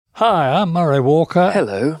Hi, I'm Murray Walker.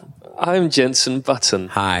 Hello, I'm Jenson Button.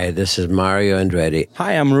 Hi, this is Mario Andretti.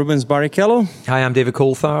 Hi, I'm Rubens Barrichello. Hi, I'm David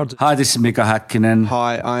Coulthard. Hi, this is Mika Häkkinen.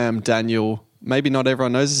 Hi, I am Daniel. Maybe not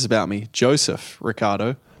everyone knows this about me. Joseph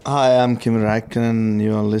Ricardo. Hi, I'm Kim Räikkönen.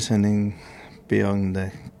 You are listening Beyond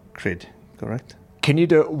the Grid, correct? Can you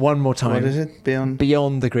do it one more time? What is it? Beyond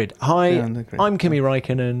the Grid. Hi, the Grid. I'm Kimi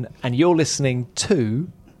Räikkönen, and you're listening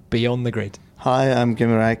to Beyond the Grid. Hi, I'm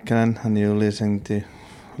Kim Räikkönen, and you're listening to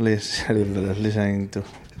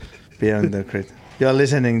Beyond the Grid. You're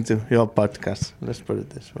listening to your podcast. Let's put it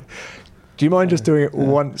this way. Do you mind just doing it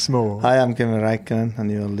once more? Hi, I'm Kim Räikkönen, and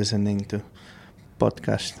you're listening to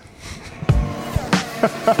podcast.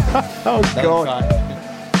 Oh, God.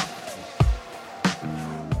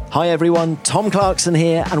 Hi everyone, Tom Clarkson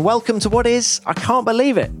here, and welcome to what is, I can't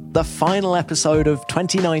believe it, the final episode of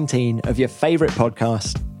 2019 of your favourite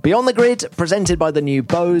podcast, Beyond the Grid, presented by the new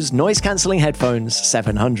Bose noise-cancelling headphones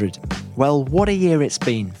 700. Well, what a year it's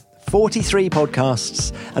been. 43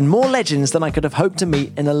 podcasts, and more legends than I could have hoped to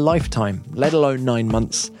meet in a lifetime, let alone 9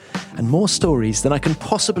 months, and more stories than I can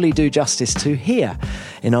possibly do justice to here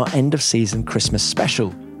in our end-of-season Christmas special.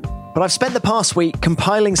 But I've spent the past week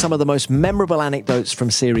compiling some of the most memorable anecdotes from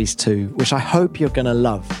Series 2, which I hope you're going to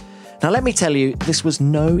love. Now, let me tell you, this was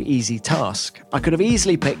no easy task. I could have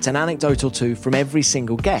easily picked an anecdote or two from every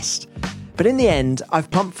single guest. But in the end, I've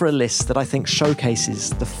plumped for a list that I think showcases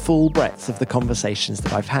the full breadth of the conversations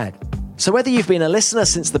that I've had. So whether you've been a listener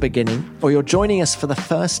since the beginning, or you're joining us for the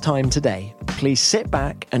first time today, please sit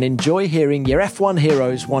back and enjoy hearing your F1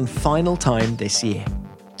 heroes one final time this year.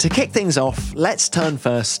 To kick things off, let's turn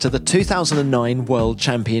first to the 2009 world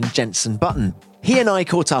champion Jenson Button. He and I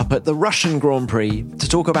caught up at the Russian Grand Prix to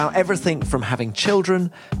talk about everything from having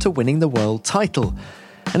children to winning the world title.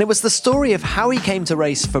 And it was the story of how he came to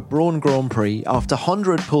race for Brawn Grand Prix after Honda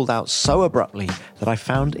had pulled out so abruptly that I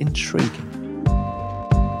found intriguing.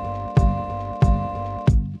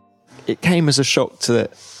 It came as a shock to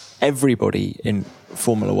everybody in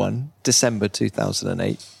Formula One, December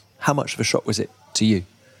 2008. How much of a shock was it to you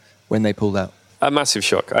when they pulled out? A massive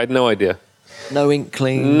shock. I had no idea. No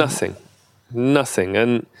inkling? Nothing.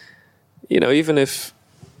 And, you know, even if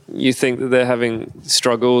you think that they're having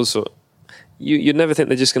struggles, or you'd never think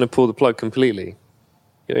they're just going to pull the plug completely.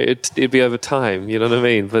 You know, it'd be over time, you know what I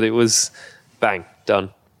mean? But it was, bang, done.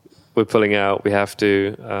 We're pulling out, we have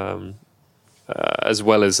to, as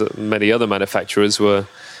well as many other manufacturers were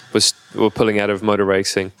pulling out of motor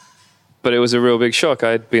racing. But it was a real big shock.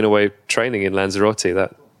 I'd been away training in Lanzarote,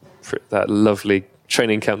 that lovely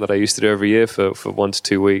training camp that I used to do every year for 1 to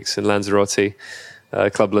 2 weeks in Lanzarote,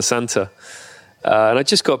 Club La Santa. And I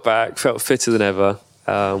just got back, felt fitter than ever,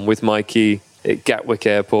 with Mikey at Gatwick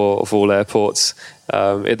Airport, of all airports,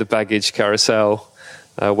 at the baggage carousel,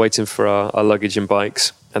 waiting for our luggage and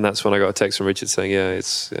bikes. And that's when I got a text from Richard saying,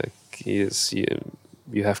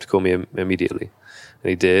 you have to call me immediately. And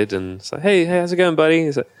he did. And it's like, hey, how's it going, buddy?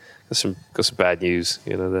 He's like, got some bad news.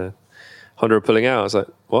 You know, the Honda are pulling out. I was like,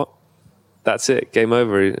 what? That's it, game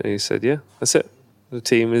over. And he said, yeah, that's it. The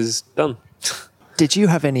team is done. Did you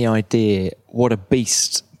have any idea what a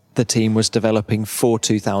beast the team was developing for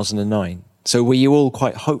 2009? So were you all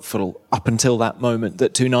quite hopeful up until that moment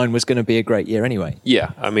that 2009 was going to be a great year anyway?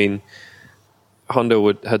 Yeah, I mean, Honda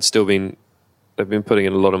they've been putting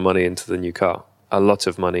in a lot of money into the new car, a lot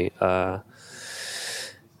of money.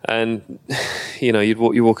 And, you know, you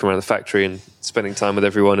walk around the factory and spending time with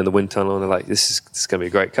everyone in the wind tunnel, and they're like, this is going to be a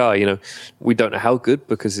great car. You know, we don't know how good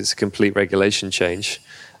because it's a complete regulation change.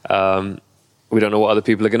 We don't know what other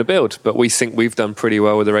people are going to build, but we think we've done pretty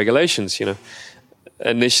well with the regulations, you know.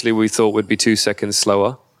 Initially, we thought we'd be 2 seconds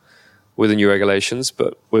slower with the new regulations,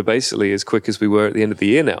 but we're basically as quick as we were at the end of the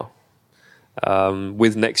year now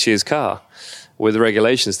with next year's car, with the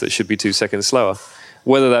regulations that should be 2 seconds slower.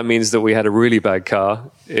 Whether that means that we had a really bad car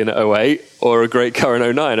in 08 or a great car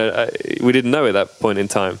in 09, we didn't know at that point in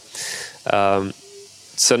time.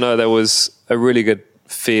 So no, there was a really good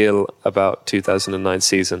feel about 2009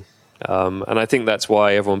 season. And I think that's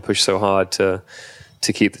why everyone pushed so hard to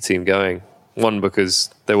keep the team going. One, because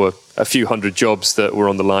there were a few hundred jobs that were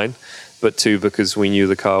on the line, but two, because we knew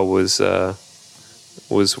the car was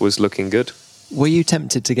looking good. Were you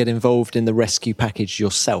tempted to get involved in the rescue package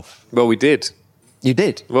yourself? Well, we did. You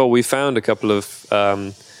did? Well, we found a couple of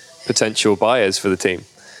potential buyers for the team.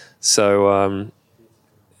 So,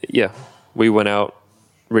 we went out,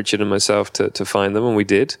 Richard and myself, to find them, and we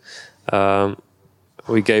did.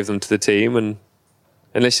 We gave them to the team, and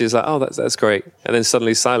initially it's like, oh, that's great. And then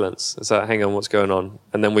suddenly silence. It's like, hang on, what's going on?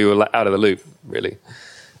 And then we were out of the loop, really.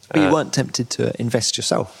 But you weren't tempted to invest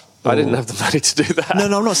yourself? I didn't have the money to do that. No,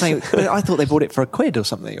 I'm not saying. I thought they bought it for £1 or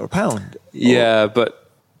something, or £1. Yeah, but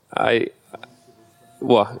I'd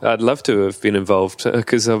love to have been involved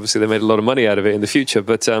because obviously they made a lot of money out of it in the future.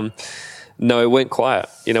 But no, it went quiet.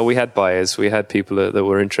 You know, we had buyers, we had people that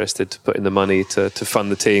were interested to put in the money to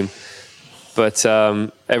fund the team. But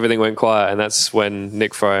everything went quiet, and that's when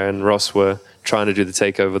Nick Fryer and Ross were trying to do the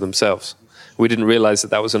takeover themselves. We didn't realize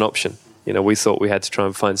that was an option. You know, we thought we had to try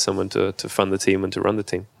and find someone to fund the team and to run the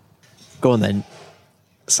team. Go on then.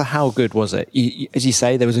 So how good was it? As you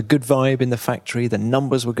say, there was a good vibe in the factory. The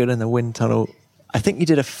numbers were good in the wind tunnel. I think you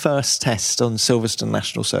did a first test on Silverstone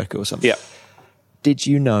National Circuit or something. Yeah. Did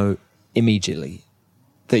you know immediately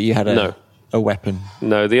that you had a weapon?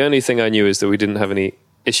 No, the only thing I knew is that we didn't have any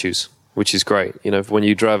issues, which is great. You know, when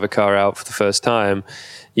you drive a car out for the first time,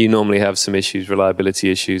 you normally have some issues,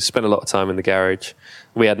 reliability issues, spend a lot of time in the garage.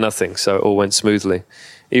 We had nothing, so it all went smoothly.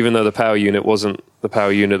 Even though the power unit wasn't the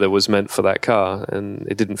power unit that was meant for that car, and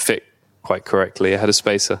it didn't fit quite correctly. It had a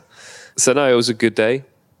spacer. So no, it was a good day,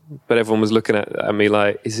 but everyone was looking at me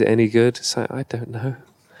like, is it any good? So I don't know.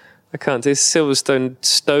 I can't. It's Silverstone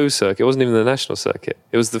Stowe circuit. It wasn't even the national circuit.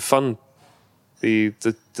 It was the fun, the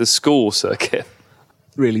school circuit.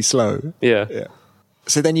 Really slow. Yeah.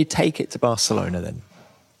 So then you take it to Barcelona then.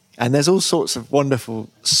 And there's all sorts of wonderful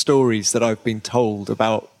stories that I've been told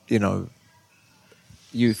about, you know,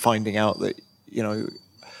 you finding out that, you know,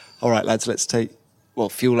 all right, lads, let's take,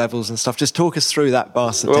 fuel levels and stuff. Just talk us through that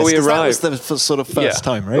Barcelona test. We arrived. That was the sort of first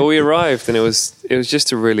time, right? Well, we arrived and it was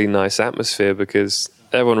just a really nice atmosphere because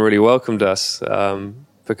everyone really welcomed us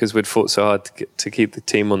because we'd fought so hard to keep the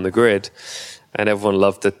team on the grid, and everyone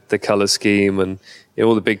loved the colour scheme, and you know,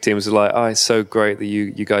 all the big teams were like, oh, it's so great that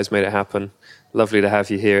you guys made it happen. Lovely to have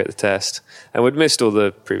you here at the test. And we'd missed all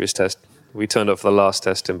the previous tests. We turned up for the last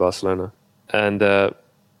test in Barcelona and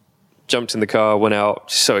jumped in the car, went out,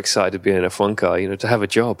 just so excited to be in an F1 car, you know, to have a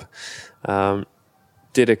job.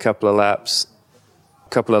 Did a couple of laps,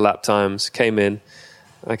 couple of lap times, came in.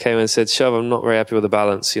 I came in and said, Shove, I'm not very happy with the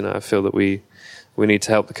balance. You know, I feel that we need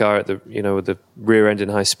to help the car at the, you know, with the rear end in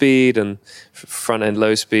high speed and front end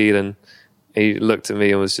low speed. And he looked at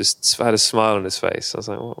me and was just had a smile on his face. I was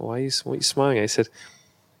like, what are you smiling at? He said,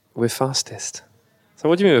 we're fastest. So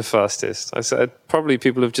what do you mean we're fastest? I said, probably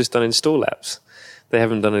people have just done install laps. They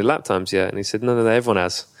haven't done any lap times yet. And he said, no, everyone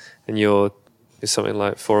has. And you're something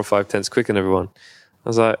like 4 or 5 tenths quicker than everyone. I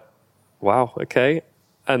was like, wow, okay.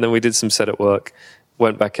 And then we did some setup work,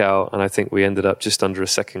 went back out, and I think we ended up just under a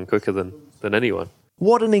second quicker than anyone.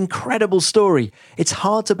 What an incredible story. It's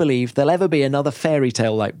hard to believe there'll ever be another fairy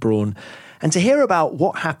tale like Brawn. And to hear about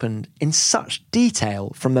what happened in such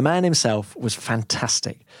detail from the man himself was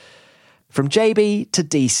fantastic. From JB to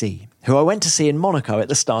DC, who I went to see in Monaco at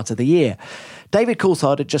the start of the year. David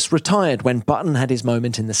Coulthard had just retired when Button had his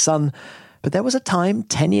moment in the sun, but there was a time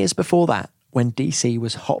 10 years before that when DC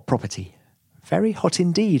was hot property. Very hot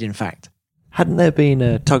indeed, in fact. Hadn't there been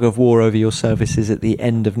a tug of war over your services at the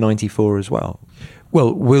end of 94 as well?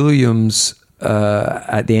 Well, Williams,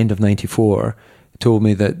 at the end of 94, told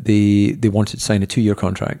me that they wanted to sign a 2-year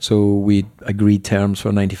contract. So we agreed terms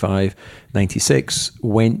for 95, 96,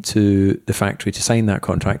 went to the factory to sign that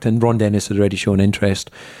contract. And Ron Dennis had already shown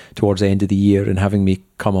interest towards the end of the year in having me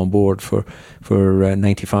come on board for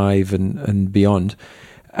 95 and beyond.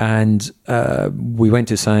 And we went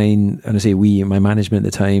to sign, and I say we, my management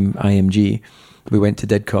at the time, IMG, we went to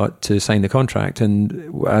Didcot to sign the contract.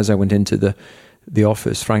 And as I went into the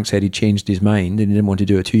office, Frank said he'd changed his mind and he didn't want to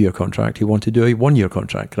do a 2-year contract. He wanted to do a 1-year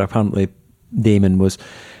contract. And apparently Damon was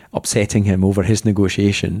upsetting him over his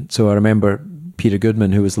negotiation. So I remember Peter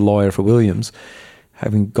Goodman, who was the lawyer for Williams,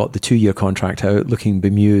 having got the 2-year contract out, looking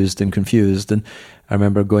bemused and confused. And I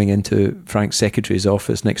remember going into Frank's secretary's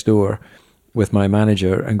office next door with my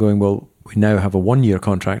manager and going, well, we now have a 1-year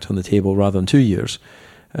contract on the table rather than 2 years.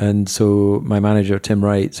 And so my manager, Tim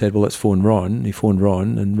Wright, said, well, let's phone Ron. He phoned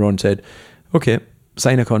Ron, and Ron said, okay,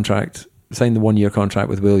 sign a contract, sign the 1-year contract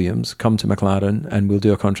with Williams, come to McLaren, and we'll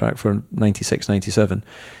do a contract for 96, 97.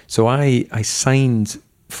 So I signed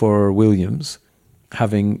for Williams,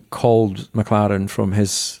 having called McLaren from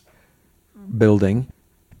his building,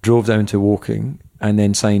 drove down to Woking, and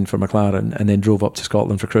then signed for McLaren, and then drove up to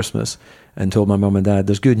Scotland for Christmas and told my mum and dad,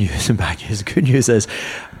 there's good news and bad news. The good news is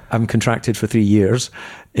I'm contracted for 3 years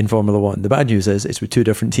in Formula One. The bad news is it's with 2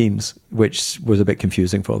 different teams, which was a bit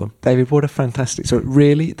confusing for them. David, what a fantastic... So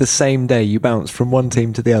really, the same day you bounced from one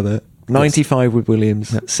team to the other, 95 with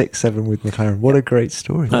Williams, 6-7 with McLaren. What a great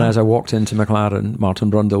story. And as I walked into McLaren,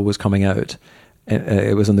 Martin Brundle was coming out.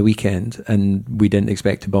 It was on the weekend, and we didn't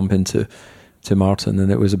expect to bump into Martin, and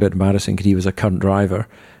it was a bit embarrassing because he was a current driver.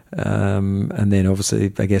 And then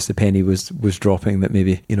obviously, I guess the penny was dropping that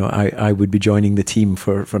maybe, I would be joining the team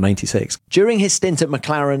for 96. During his stint at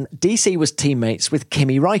McLaren, DC was teammates with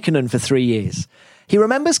Kimi Räikkönen for 3 years. He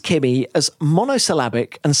remembers Kimi as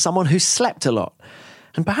monosyllabic and someone who slept a lot.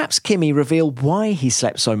 And perhaps Kimi revealed why he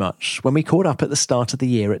slept so much when we caught up at the start of the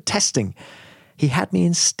year at testing. He had me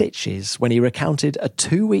in stitches when he recounted a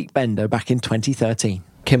 2-week bender back in 2013.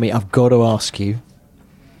 Kimi, I've got to ask you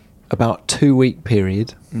about 2-week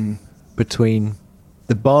period between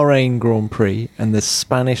the Bahrain Grand Prix and the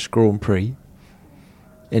Spanish Grand Prix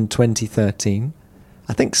in 2013.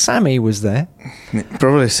 I think Sammy was there.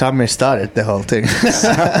 Probably Sammy started the whole thing.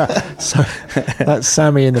 So that's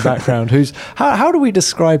Sammy in the background. How do we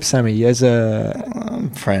describe Sammy? As a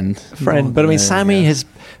friend? But I mean, Sammy has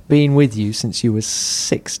been with you since you were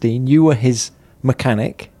 16. You were his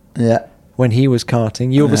mechanic. Yeah. When he was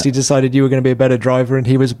karting, you obviously decided you were going to be a better driver, and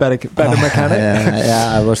he was a better mechanic.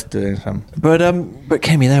 Yeah, I was doing some. But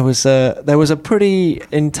Kimi, there was a pretty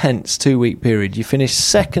intense 2-week period. You finished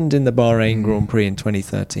second in the Bahrain Grand Prix in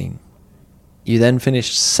 2013. You then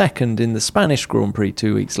finished second in the Spanish Grand Prix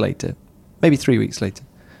 2 weeks later, maybe 3 weeks later.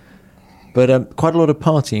 But quite a lot of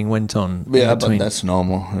partying went on. Yeah, but that's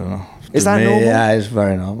normal. Is that normal? Yeah, it's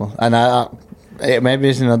very normal. And maybe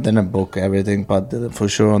it's not in a book, everything, but for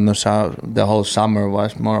sure on the whole summer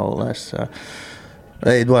was more or less.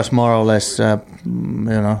 It was more or less,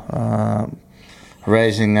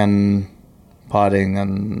 racing and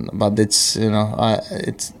partying, but it's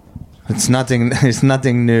nothing. It's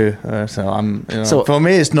nothing new. So I'm. So for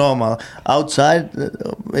me, it's normal. Outside,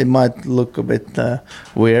 it might look a bit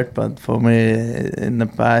weird, but for me, in the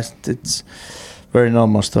past, it's very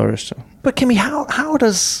normal story. So. But Kimi, how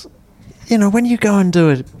does? When you go and do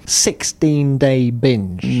a 16-day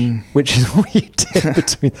binge, which is what you did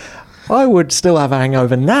between... I would still have a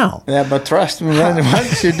hangover now. Yeah, but trust me,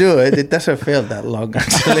 once you do it, it doesn't feel that long,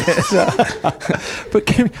 actually. But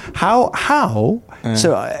how?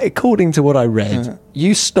 So, according to what I read,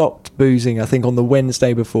 you stopped boozing, I think, on the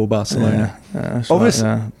Wednesday before Barcelona.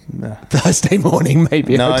 Obviously, Thursday morning,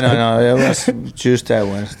 maybe. No. It was Tuesday,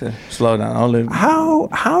 Wednesday. Slow down. Only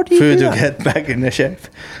how do you do that? To get back in the shape.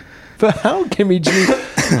 But how, Kimi,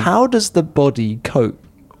 how does the body cope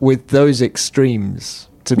with those extremes?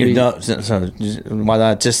 So what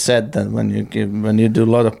I just said, that when you do a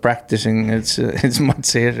lot of practicing, it's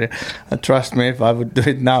much easier. Trust me, if I would do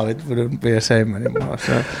it now, it wouldn't be the same anymore.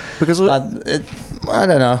 So, I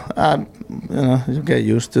don't know. You get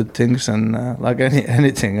used to things, and like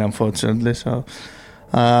anything, unfortunately. So.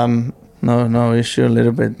 No issue a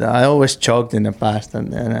little bit. I always joked in the past,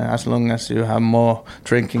 and as long as you have more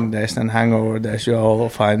drinking days than hangover days, you're all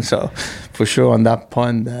fine. So, for sure, on that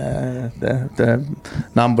point, the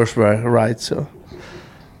numbers were right. So,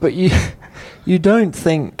 but you don't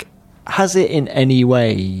think, has it in any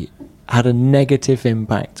way had a negative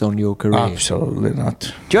impact on your career? Absolutely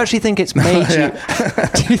not. Do you actually think it's made you?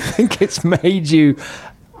 Do you think it's made you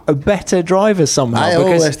a better driver somehow? I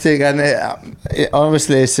always think, and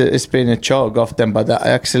obviously it's been a joke often, but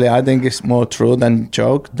actually I think it's more true than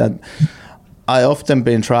joke, that I often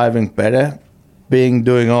been driving better,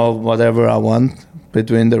 doing whatever I want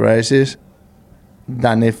between the races,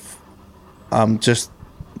 than if I'm just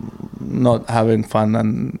not having fun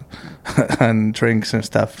and drinks and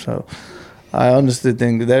stuff. So I honestly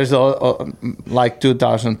think there's like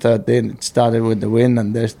 2013, it started with the win,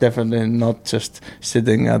 and there's definitely not just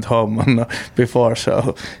sitting at home before.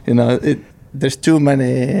 So, there's too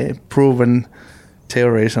many proven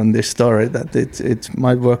theories on this story that it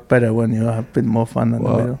might work better when you have a bit more fun.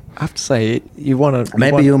 I have to say,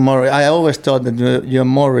 you're more. I always thought that you're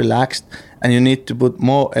more relaxed, and you need to put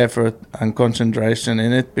more effort and concentration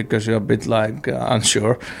in it because you're a bit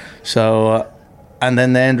unsure. So. And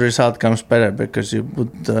then the end result comes better because you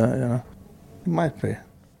put, it might be.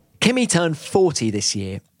 Kimi turned 40 this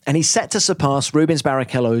year, and he's set to surpass Rubens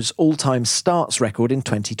Barrichello's all-time starts record in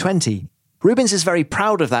 2020. Rubens is very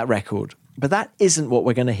proud of that record, but that isn't what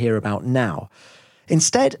we're going to hear about now.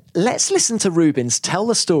 Instead, let's listen to Rubens tell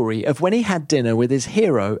the story of when he had dinner with his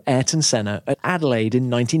hero, Ayrton Senna, at Adelaide in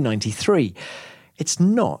 1993. It's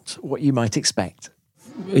not what you might expect.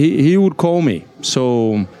 He would call me,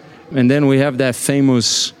 so... And then we have that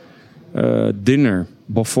famous dinner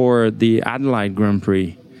before the Adelaide Grand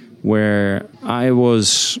Prix, where I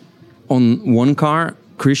was on one car,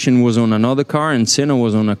 Christian was on another car, and Senna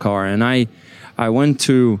was on a car. And I went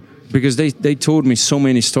to, because they told me so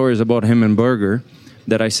many stories about him and Berger,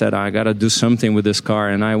 that I said, I got to do something with this car.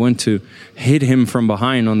 And I went to hit him from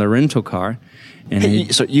behind on the rental car.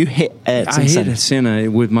 And So you hit Ayrton Senna. I hit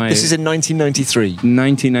Senna with my... This is in 1993.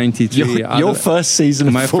 1993. Your first season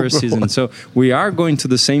of my Formula first season. One. So we are going to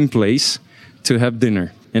the same place to have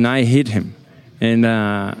dinner. And I hit him. And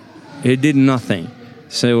he did nothing.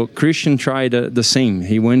 So Christian tried the same.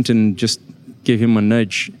 He went and just gave him a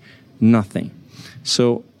nudge. Nothing.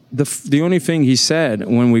 So the only thing he said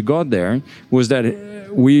when we got there was that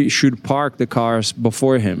we should park the cars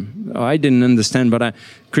before him. I didn't understand, but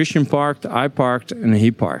Christian parked, I parked, and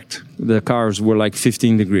he parked. The cars were like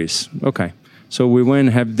 15 degrees. Okay. So we went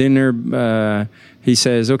and have dinner. He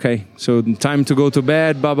says, okay, so time to go to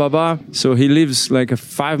bed, blah, blah, blah. So he leaves like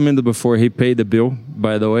 5 minutes before he paid the bill,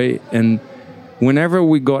 by the way. And whenever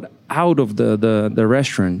we got out of the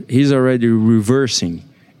restaurant, he's already reversing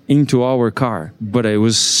into our car. But it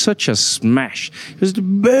was such a smash. It was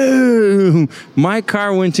boom. My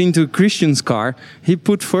car went into Christian's car. He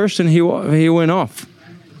put first and he went off.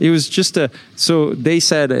 It was just so they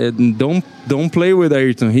said, don't play with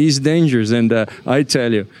Ayrton. He's dangerous. And I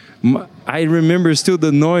tell you, I remember still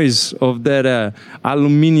the noise of that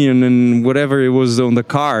aluminum and whatever it was on the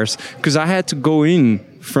cars, because I had to go in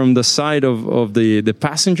from the side of the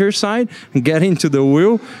passenger side and get into the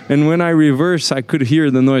wheel. And when I reversed, I could hear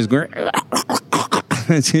the noise going.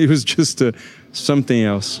 It was just something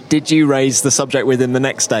else. Did you raise the subject with him the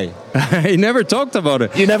next day? He never talked about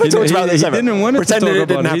it. You never talked about this ever? He didn't want to talk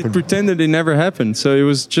about it. He Happen. pretended it never happened. So it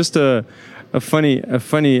was just a funny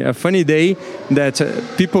day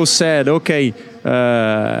that people said, okay,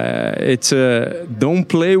 it's don't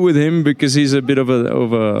play with him because he's a bit of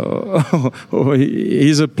a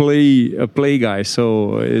he's a play guy.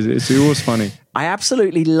 So it was funny. I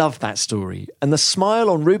absolutely love that story, and the smile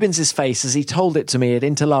on Rubens' face as he told it to me at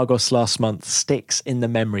Interlagos last month sticks in the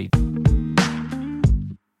memory.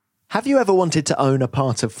 Have you ever wanted to own a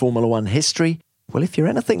part of Formula One history? Well, if you're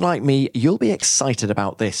anything like me, you'll be excited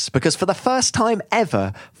about this, because for the first time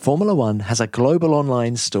ever, Formula One has a global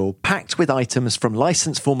online store packed with items from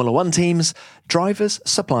licensed Formula One teams, drivers,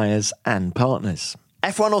 suppliers, and partners.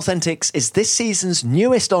 F1 Authentics is this season's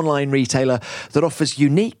newest online retailer that offers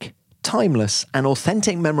unique, timeless, and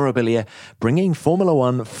authentic memorabilia, bringing Formula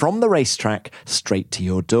One from the racetrack straight to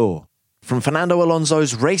your door. From Fernando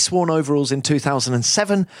Alonso's race-worn overalls in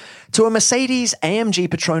 2007 to a Mercedes AMG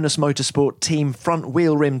Petronas Motorsport team front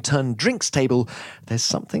wheel rim turned drinks table, there's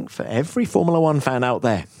something for every Formula One fan out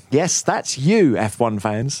there. Yes, that's you, F1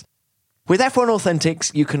 fans. With F1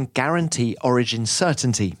 Authentics, you can guarantee origin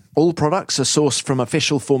certainty. All products are sourced from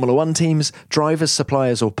official Formula One teams, drivers,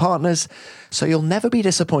 suppliers, or partners, so you'll never be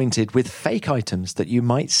disappointed with fake items that you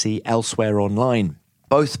might see elsewhere online.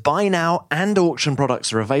 Both buy now and auction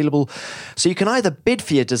products are available, so you can either bid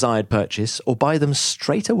for your desired purchase or buy them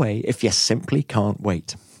straight away if you simply can't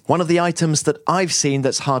wait. One of the items that I've seen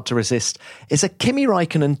that's hard to resist is a Kimi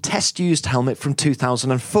Räikkönen test-used helmet from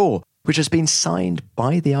 2004, which has been signed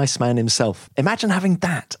by the Iceman himself. Imagine having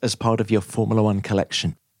that as part of your Formula One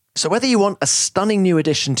collection. So whether you want a stunning new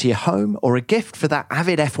addition to your home or a gift for that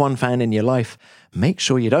avid F1 fan in your life, make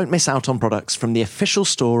sure you don't miss out on products from the official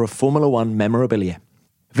store of Formula One memorabilia.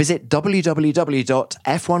 Visit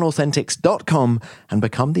www.f1authentics.com and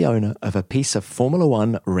become the owner of a piece of Formula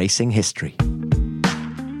One racing history.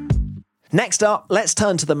 Next up, let's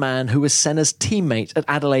turn to the man who was Senna's teammate at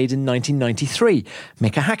Adelaide in 1993,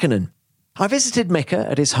 Mika Häkkinen. I visited Mika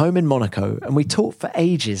at his home in Monaco, and we talked for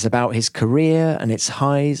ages about his career and its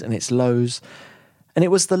highs and its lows. And it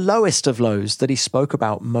was the lowest of lows that he spoke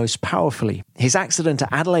about most powerfully, his accident at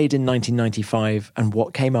Adelaide in 1995 and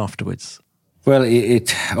what came afterwards. Well,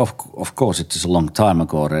 of course it is a long time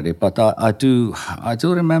ago already, but I do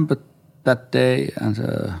remember that day and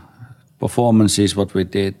the performances what we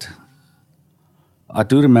did. I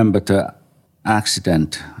do remember the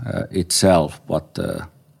accident itself, but the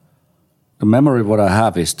memory what I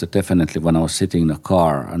have is definitely when I was sitting in a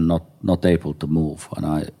car and not able to move, and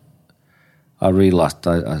I realized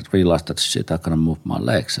that shit, I cannot move my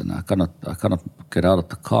legs and I cannot get out of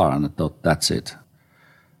the car, and I thought that's it.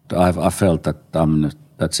 I felt that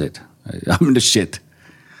that's it. I'm in the shit.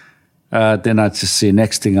 Then I just see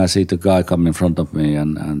next thing I see the guy come in front of me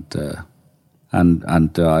and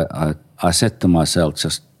I said to myself,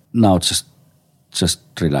 just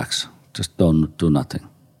relax, just don't do nothing,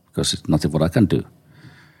 because it's nothing what I can do.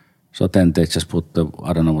 So then they just put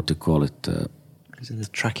I don't know what to call it. Is it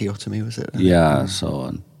a tracheotomy, was it? Yeah, so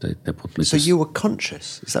and they put me. So you were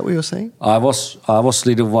conscious? Is that what you're saying? I was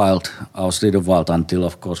little wild. I was little wild until,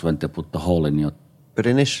 of course, when they put the hole in your. But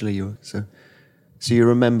initially you were so you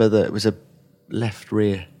remember that it was a left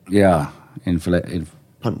rear. Yeah,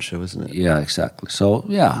 puncher, wasn't it? Yeah, exactly. So,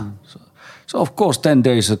 yeah. So of course, then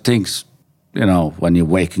there is a things, you know, when you're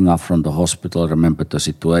waking up from the hospital, remember the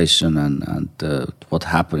situation and what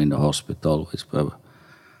happened in the hospital,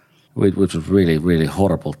 which was really, really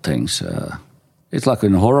horrible things. It's like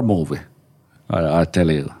in a horror movie, I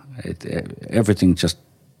tell you. Everything just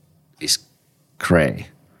is grey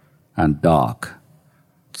and dark.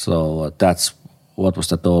 So that's what was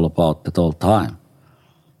that all about that whole time.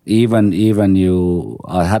 Even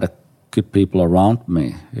I had a good people around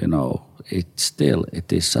me, you know.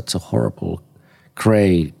 It is such a horrible,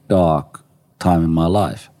 grey, dark time in my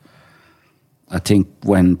life. I think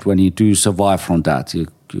when you do survive from that,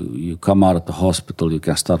 you come out of the hospital, you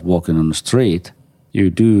can start walking on the street. You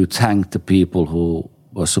do thank the people who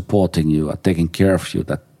were supporting you and taking care of you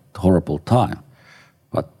that horrible time.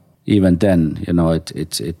 But even then, you know,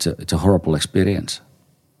 it's a horrible experience.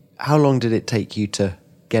 How long did it take you to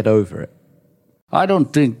get over it? I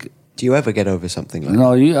don't think. Do you ever get over something like that?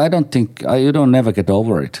 No, I don't think. You don't never get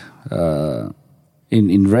over it.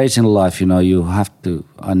 In racing life, you know, you have to.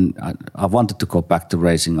 And I wanted to go back to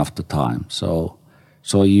racing after time, so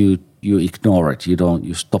you ignore it.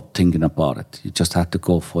 You stop thinking about it. You just have to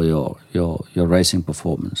go for your racing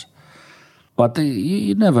performance. But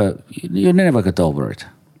you never get over it.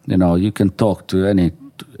 You know, you can talk to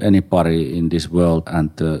anybody in this world and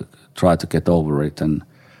try to get over it,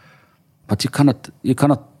 but you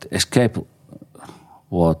cannot escape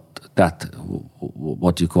what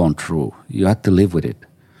you're going through. You have to live with it.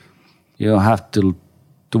 You have to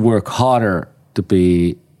work harder to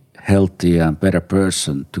be healthy and better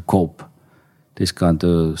person to cope this kind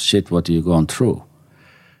of shit what you're going through.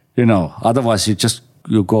 You know, otherwise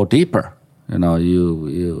you go deeper. You know,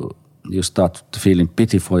 you start feeling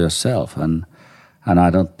pity for yourself, and I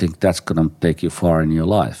don't think that's gonna take you far in your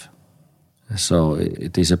life. So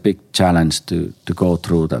it is a big challenge to go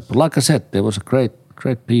through that. But like I said, there was a great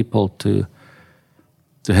people to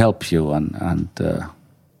help you and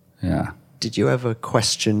yeah. Did you ever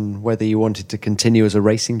question whether you wanted to continue as a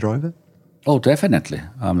racing driver? Oh, definitely.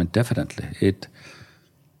 I mean, definitely. It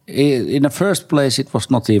in the first place, it was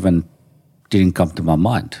not even didn't come to my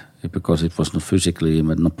mind because it was not physically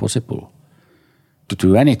even not possible to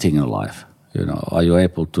do anything in life. You know, are you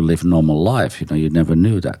able to live normal life? You know, you never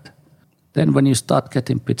knew that. Then when you start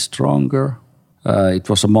getting a bit stronger, it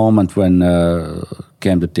was a moment when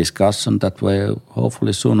came the discussion that way,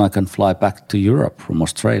 hopefully soon I can fly back to Europe from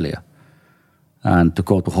Australia and to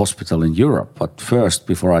go to hospital in Europe. But first,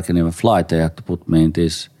 before I can even fly, they had to put me in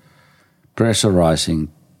this pressurizing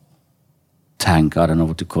tank. I don't know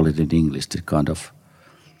what to call it in English, the kind of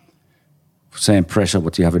same pressure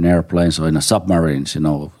what you have in airplanes or in a submarines, you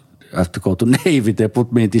know. I have to go to Navy, they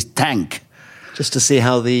put me in this tank. Just to see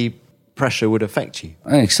how the pressure would affect you.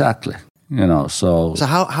 Exactly. You know, so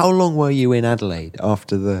how long were you in Adelaide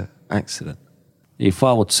after the accident? If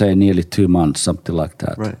I would say nearly 2 months, something like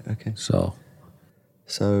that. Right, okay.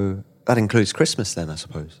 So that includes Christmas then, I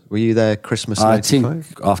suppose. Were you there Christmas 95? I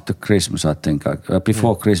think after Christmas,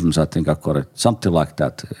 before Christmas, I think I got it. Something like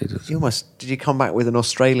that. Did you come back with an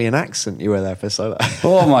Australian accent? You were there for so long.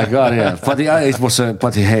 Oh my God, yeah. But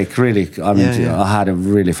hey, really, I mean, I had a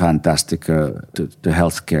really fantastic the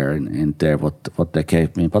healthcare in there, what they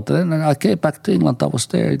gave me. But then I came back to England. I was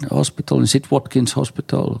there in the hospital, in St. Watkins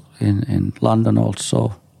Hospital in London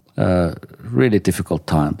also. Really difficult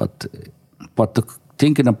time, but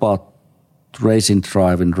thinking about driving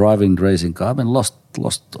racing car, I mean,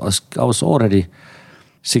 I was already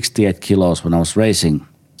 68 kilos when I was racing,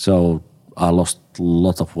 so I lost a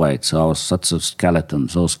lot of weight. So I was such a skeleton,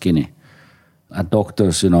 so skinny. And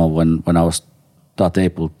doctors, you know, when I was not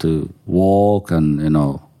able to walk, and you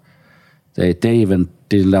know, they even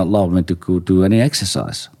didn't allow me to do any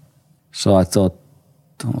exercise. So I thought,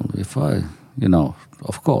 if I, you know,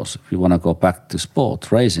 of course, if you want to go back to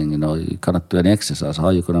sport, racing, you know, you cannot do any exercise. How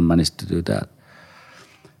are you going to manage to do that?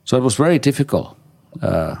 So it was very difficult.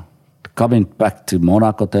 Coming back to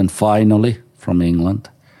Monaco then finally from England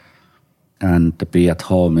and to be at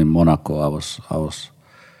home in Monaco, I was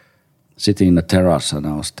sitting in the terrace and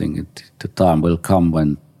I was thinking the time will come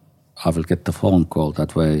when I will get the phone call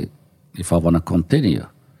that way if I want to continue.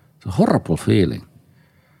 It's a horrible feeling.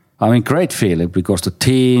 I mean, great feeling because the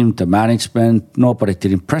team, the management, nobody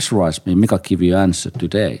didn't pressurize me. Mika, give you answer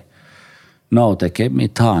today. No, they gave me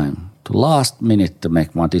time to last minute to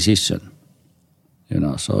make my decision. You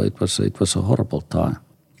know, so it was a horrible time.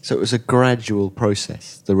 So it was a gradual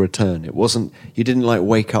process, the return. It wasn't, you didn't like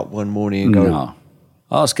wake up one morning and go. No,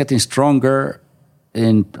 I was getting stronger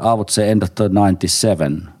in, I would say, end of the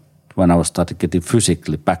 97 when I was started getting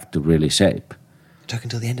physically back to really shape. It took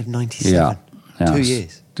until the end of 97. Yes. 2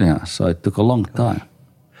 years. Yeah, so it took a long time.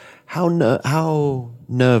 How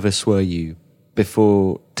nervous were you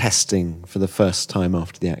before testing for the first time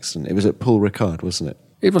after the accident? It was at Paul Ricard, wasn't it?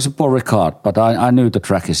 It was a Paul Ricard, but I knew the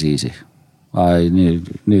track is easy. I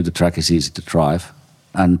knew the track is easy to drive.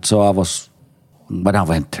 And so when I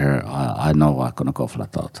went there, I know I'm going to go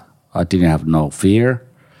flat out. I didn't have no fear.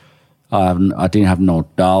 I didn't have no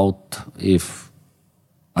doubt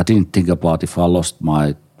I didn't think about if I lost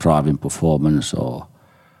my driving performance or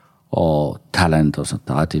talent or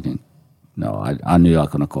something. I didn't. No, I knew I was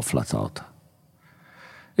going to go flat out.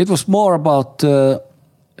 It was more about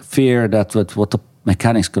fear that what the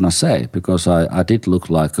mechanics going to say, because I did look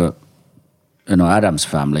like a, Adam's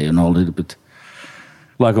family, a little bit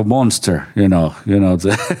like a monster, because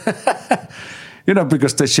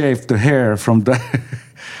they shaved the hair from the.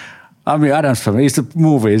 I mean, Adam's Family, it's a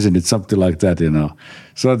movie, isn't it? Something like that,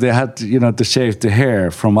 So they had, to shave the hair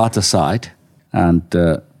from other side. And,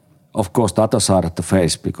 of course, the other side of the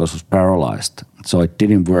face, because it was paralyzed. So it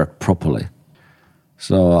didn't work properly.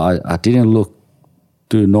 So I didn't look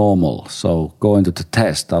too normal. So going to the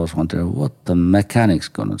test, I was wondering what the mechanics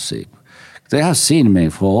going to see. They have seen me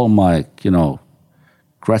for all my,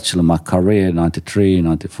 gradually my career, 93,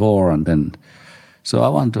 94, and then... So I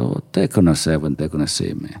wonder what they're going to say when they're going to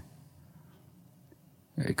see me.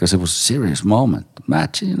 Because it was a serious moment.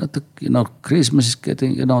 Imagine, Christmas is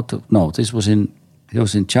getting, this was it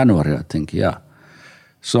was in January, I think, yeah.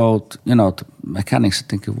 So, the mechanics are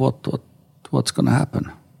thinking, what's going to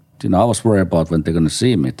happen? I was worried about when they're going to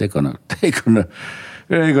see me. They're going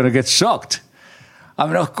to get shocked. I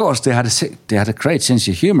mean, of course, they had a great sense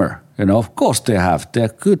of humor. Of course they have. They're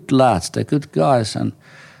good lads. They're good guys.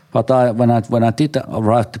 But when I did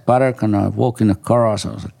arrive to paddock and I walk in the garage, I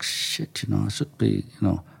was like, shit, I should be,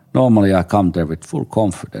 Normally I come there with full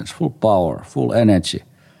confidence, full power, full energy,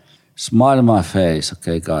 smile on my face.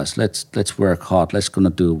 Okay, guys, let's work hard. Let's gonna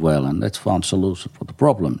do well, and let's find solutions for the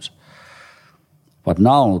problems. But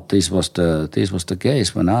now this was the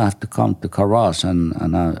case when I have to come to garage and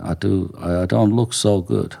I don't look so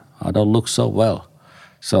good. I don't look so well.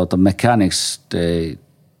 So the mechanics they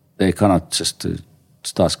cannot just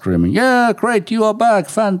start screaming, yeah, great, you are back,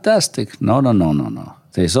 fantastic. No.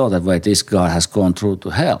 They saw that way this guy has gone through to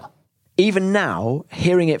hell. Even now,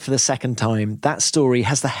 hearing it for the second time, that story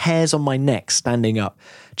has the hairs on my neck standing up.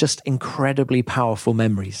 Just incredibly powerful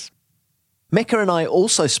memories. Mika and I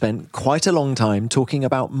also spent quite a long time talking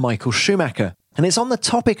about Michael Schumacher. And it's on the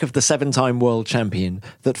topic of the 7-time world champion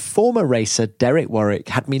that former racer Derek Warwick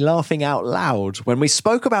had me laughing out loud when we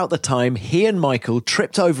spoke about the time he and Michael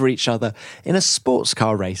tripped over each other in a sports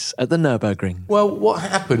car race at the Nürburgring. Well, what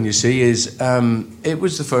happened, you see, is it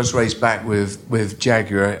was the first race back with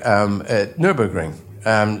Jaguar at Nürburgring.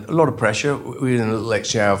 A lot of pressure. We were in a little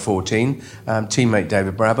XJR 14, teammate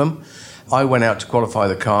David Brabham. I went out to qualify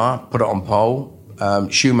the car, put it on pole.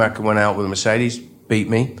 Schumacher went out with a Mercedes, beat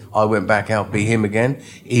me. I went back out, beat him again.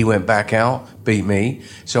 He went back out, beat me.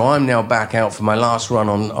 So I'm now back out for my last run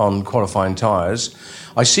on qualifying tyres.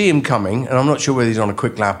 I see him coming, and I'm not sure whether he's on a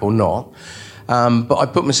quick lap or not. But I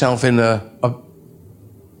put myself in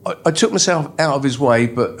I took myself out of his way,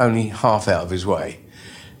 but only half out of his way.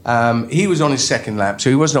 He was on his second lap, so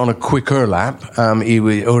he wasn't on a quicker lap. He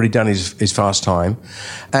had already done his fast time.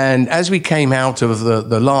 And as we came out of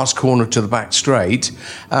the last corner to the back straight,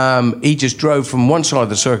 he just drove from one side of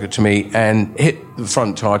the circuit to me and hit the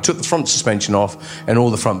front tyre, took the front suspension off and all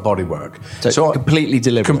the front bodywork. So completely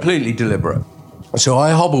deliberate. Completely deliberate. So I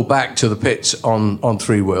hobbled back to the pits on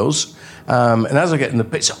 3 wheels. And as I get in the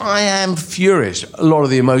pits, I am furious. A lot of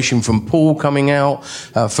the emotion from Paul coming out,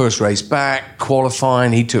 first race back,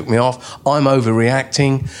 qualifying, he took me off. I'm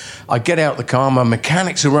overreacting. I get out the car, my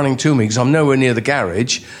mechanics are running to me because I'm nowhere near the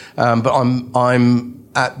garage, but I'm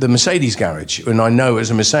at the Mercedes garage, and I know it's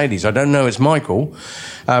a Mercedes. I don't know it's Michael.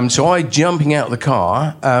 So I jumping out of the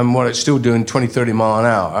car, while it's still doing 20, 30 mile an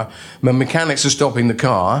hour. My mechanics are stopping the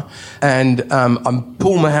car, and I'm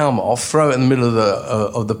pull my helmet off, throw it in the middle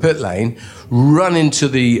of the pit lane, run into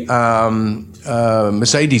the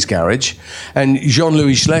Mercedes garage, and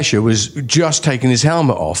Jean-Louis Schlescher was just taking his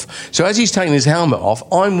helmet off. So as he's taking his helmet off,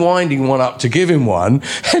 I'm winding one up to give him one,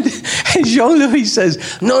 and Jean-Louis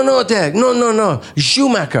says, no, Derek, no,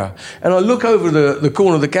 Schumacher. And I look over the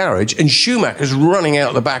corner of the garage, and Schumacher's running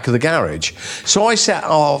out the back of the garage. So I set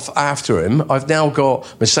off after him. I've now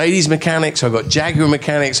got Mercedes mechanics, I've got Jaguar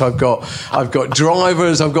mechanics, I've got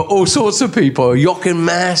drivers, I've got all sorts of people, Jochen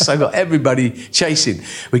Mass, I've got everybody chasing.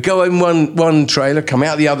 We go in one trailer, come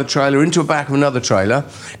out the other trailer, into the back of another trailer,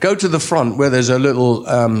 go to the front where there's a little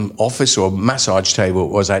office or massage table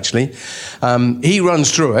it was actually. He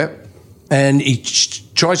runs through it. and he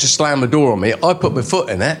tries to slam the door on me. I put my foot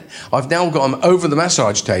in it. I've now got him over the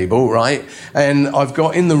massage table, right? And I've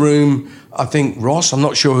got in the room, I think Ross, I'm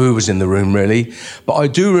not sure who was in the room really, but I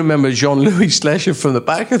do remember Jean-Louis Schlecher from the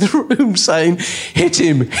back of the room saying, hit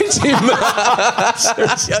him.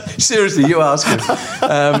 Seriously, you ask him.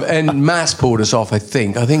 And Mass pulled us off, I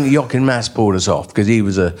think. I think Jochen Mass pulled us off because he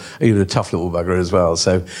was a tough little bugger as well.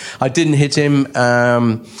 So I didn't hit him.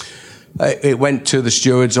 It went to the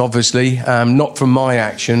stewards, obviously, not from my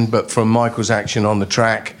action, but from Michael's action on the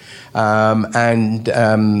track.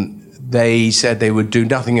 They said they would do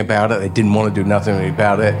nothing about it. They didn't want to do nothing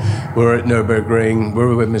about it. We're at Nürburgring.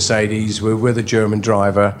 We're with Mercedes. We're with a German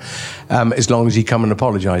driver. As long as he come and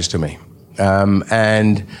apologise to me.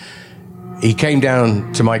 And he came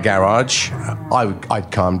down to my garage.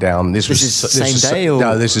 I'd calmed down. This is same day? Or?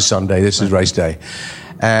 No, this is Sunday. This is race day.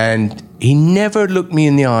 And he never looked me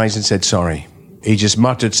in the eyes and said sorry. He just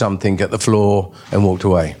muttered something at the floor and walked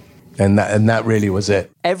away. And that really was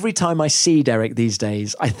it. Every time I see Derek these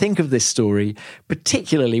days, I think of this story,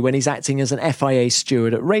 particularly when he's acting as an FIA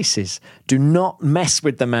steward at races. Do not mess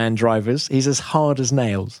with the man, drivers. He's as hard as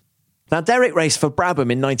nails. Now, Derek raced for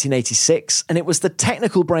Brabham in 1986, and it was the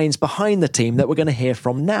technical brains behind the team that we're going to hear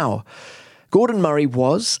from now. Gordon Murray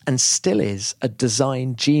was, and still is, a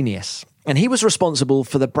design genius. And he was responsible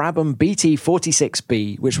for the Brabham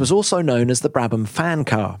BT46B, which was also known as the Brabham fan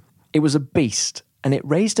car. It was a beast, and it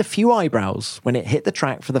raised a few eyebrows when it hit the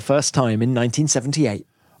track for the first time in 1978.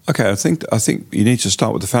 Okay, I think you need to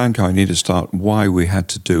start with the fan car. You need to start why we had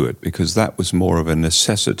to do it, because that was more of a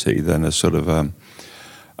necessity than a sort of a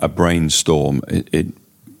brainstorm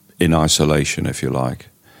in isolation, if you like.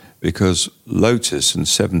 Because Lotus in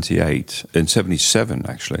 77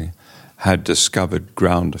 actually, had discovered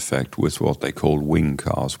ground effect with what they called wing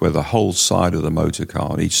cars, where the whole side of the motor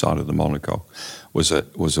car, each side of the monocoque,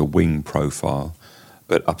 was a wing profile,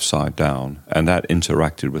 but upside down, and that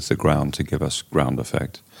interacted with the ground to give us ground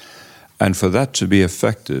effect. And for that to be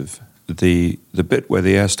effective, the bit where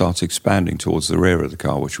the air starts expanding towards the rear of the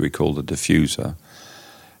car, which we call the diffuser,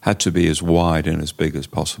 had to be as wide and as big as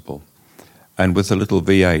possible. And with a little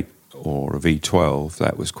V8 or a V12,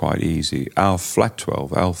 that was quite easy. Our flat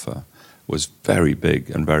 12 Alpha was very big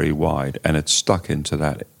and very wide, and it stuck into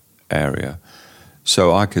that area.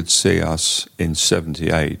 So I could see us in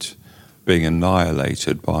 78 being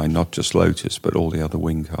annihilated by not just Lotus, but all the other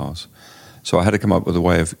wing cars. So I had to come up with a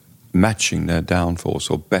way of matching their downforce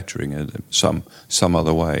or bettering it some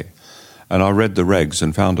other way. And I read the regs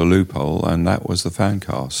and found a loophole, and that was the fan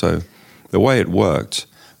car. So the way it worked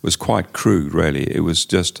was quite crude, really. It was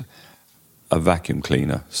just a vacuum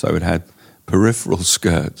cleaner. So it had peripheral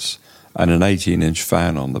skirts and an 18-inch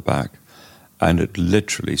fan on the back, and it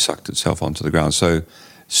literally sucked itself onto the ground. So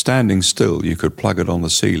standing still, you could plug it on the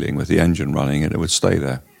ceiling with the engine running, and it would stay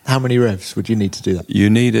there. How many revs would you need to do that? You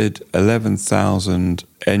needed 11,000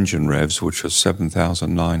 engine revs, which was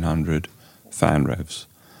 7,900 fan revs.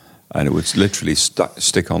 And it would literally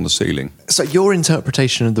stick on the ceiling. So your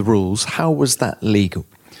interpretation of the rules, how was that legal?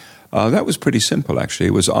 That was pretty simple, actually.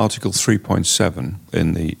 It was Article 3.7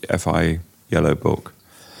 in the FIA Yellow Book.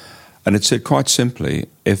 And it said quite simply,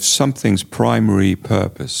 if something's primary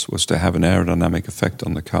purpose was to have an aerodynamic effect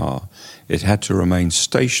on the car, it had to remain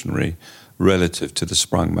stationary relative to the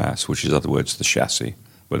sprung mass, which is, in other words, the chassis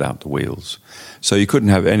without the wheels. So you couldn't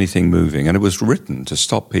have anything moving. And it was written to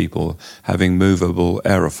stop people having movable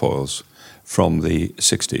aerofoils from the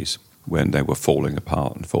 60s when they were falling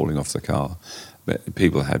apart and falling off the car. But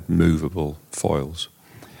people had movable foils.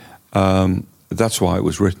 That's why it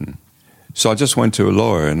was written. So I just went to a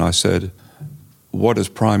lawyer and I said, what does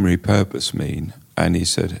primary purpose mean? And he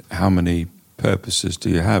said, how many purposes do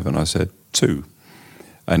you have? And I said, 2.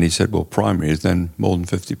 And he said, well, primary is then more than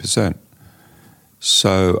 50%.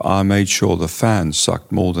 So I made sure the fan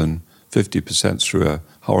sucked more than 50% through a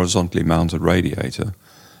horizontally mounted radiator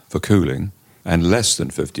for cooling, and less than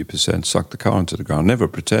 50% sucked the car into the ground. Never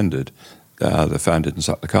pretended the fan didn't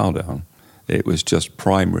suck the car down. It was just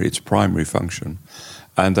primary, its primary function.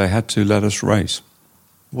 And they had to let us race.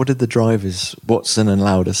 What did the drivers, Watson and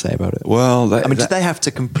Lauda, say about it? Well, did they have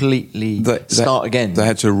to completely start again? They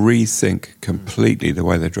had to rethink completely the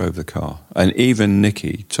way they drove the car. And even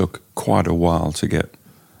Nicky took quite a while to get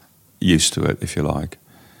used to it, if you like,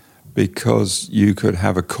 because you could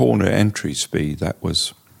have a corner entry speed that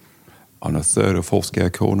was on a third or fourth gear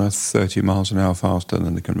corner, 30 miles an hour faster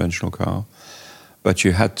than the conventional car. But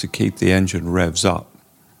you had to keep the engine revs up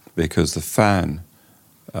because the fan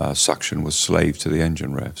suction was slave to the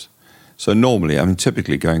engine revs. So normally,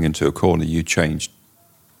 typically going into a corner, you change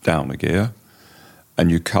down a gear and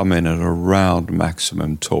you come in at around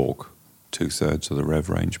maximum torque 2/3 of the rev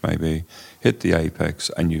range maybe, hit the apex,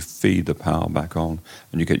 and you feed the power back on,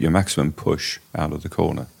 and you get your maximum push out of the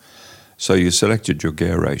corner. So you selected your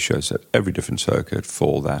gear ratios at every different circuit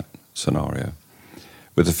for that scenario.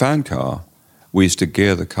 With the fan car, we used to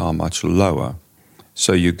gear the car much lower,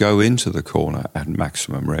 so you go into the corner at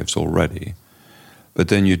maximum revs already, but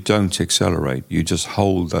then you don't accelerate. You just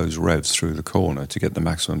hold those revs through the corner to get the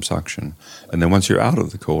maximum suction. And then once you're out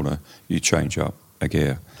of the corner, you change up a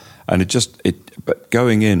gear. And but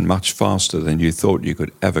going in much faster than you thought you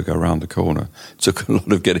could ever go around the corner took a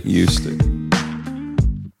lot of getting used to.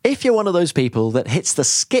 If you're one of those people that hits the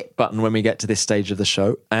skip button when we get to this stage of the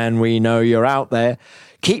show, and we know you're out there,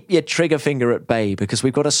 keep your trigger finger at bay, because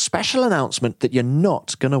we've got a special announcement that you're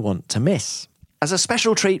not going to want to miss. As a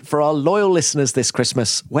special treat for our loyal listeners this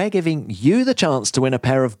Christmas, we're giving you the chance to win a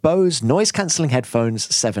pair of Bose noise-cancelling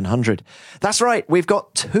headphones 700. That's right, we've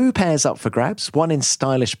got 2 pairs up for grabs, one in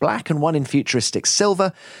stylish black and one in futuristic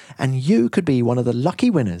silver, and you could be one of the lucky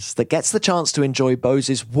winners that gets the chance to enjoy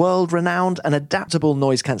Bose's world-renowned and adaptable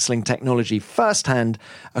noise-cancelling technology firsthand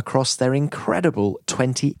across their incredible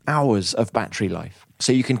 20 hours of battery life.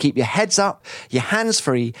 So you can keep your heads up, your hands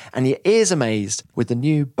free, and your ears amazed with the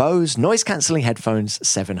new Bose noise-cancelling headphones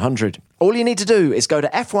 700. All you need to do is go to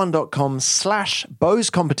f1.com/Bose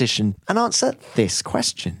competition and answer this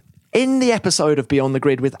question. In the episode of Beyond the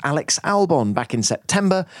Grid with Alex Albon back in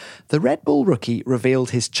September, the Red Bull rookie revealed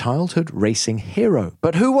his childhood racing hero.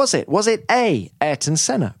 But who was it? Was it A, Ayrton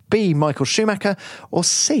Senna, B, Michael Schumacher, or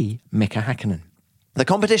C, Mika Häkkinen? The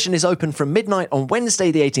competition is open from midnight on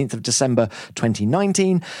Wednesday, the 18th of December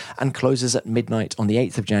 2019, and closes at midnight on the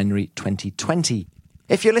 8th of January 2020.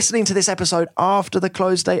 If you're listening to this episode after the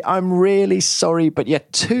close date, I'm really sorry, but you're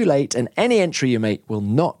too late, and any entry you make will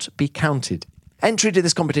not be counted. Entry to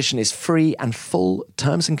this competition is free, and full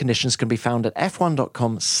terms and conditions can be found at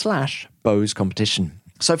f1.com/Bose competition.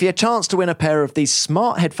 So for your chance to win a pair of these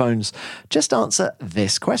smart headphones, just answer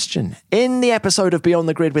this question. In the episode of Beyond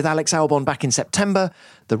the Grid with Alex Albon back in September,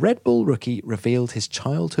 the Red Bull rookie revealed his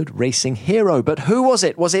childhood racing hero. But who was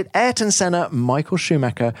it? Was it Ayrton Senna, Michael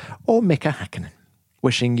Schumacher, or Mika Häkkinen?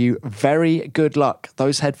 Wishing you very good luck.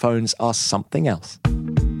 Those headphones are something else.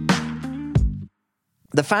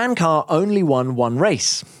 The fan car only won one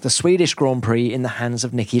race, the Swedish Grand Prix in the hands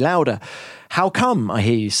of Niki Lauda. How come, I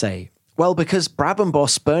hear you say? Well, because Brabham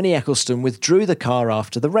boss Bernie Ecclestone withdrew the car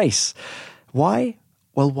after the race. Why?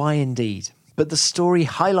 Well, why indeed? But the story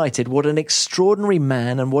highlighted what an extraordinary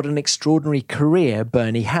man and what an extraordinary career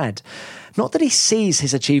Bernie had. Not that he sees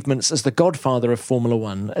his achievements as the godfather of Formula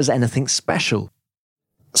One as anything special.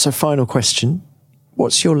 So, final question.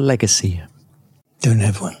 What's your legacy? Don't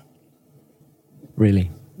have one.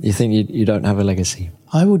 Really? You think you don't have a legacy?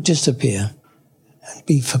 I would disappear and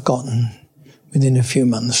be forgotten within a few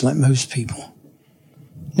months, like most people.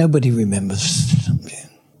 Nobody remembers something.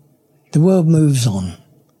 The world moves on.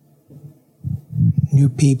 New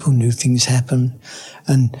people, new things happen.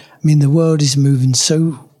 And, the world is moving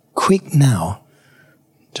so quick now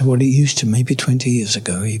to what it used to, maybe 20 years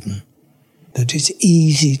ago even, that it's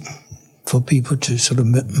easy for people to sort of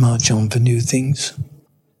march on for new things,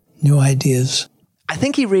 new ideas. I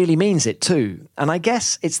think he really means it too. And I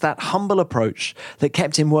guess it's that humble approach that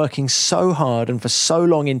kept him working so hard and for so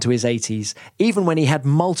long into his 80s, even when he had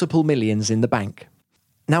multiple millions in the bank.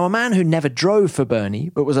 Now, a man who never drove for Bernie,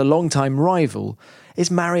 but was a long-time rival, is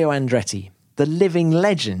Mario Andretti, the living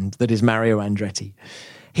legend that is Mario Andretti.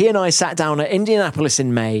 He and I sat down at Indianapolis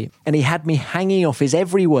in May, and he had me hanging off his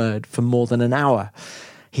every word for more than an hour.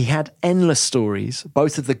 He had endless stories,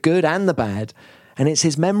 both of the good and the bad, and it's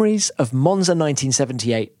his memories of Monza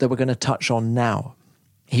 1978 that we're going to touch on now.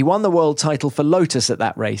 He won the world title for Lotus at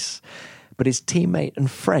that race, but his teammate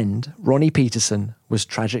and friend, Ronnie Peterson, was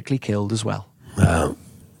tragically killed as well.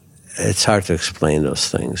 It's hard to explain those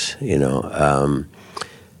things, It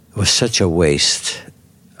was such a waste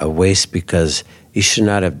because he should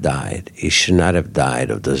not have died. He should not have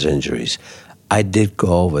died of those injuries. I did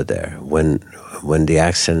go over there. When the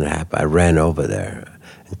accident happened, I ran over there.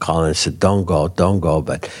 And Colin said, don't go.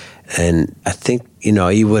 And I think,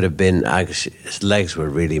 he would have been, his legs were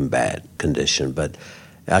really in bad condition, but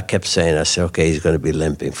I kept saying, okay, he's going to be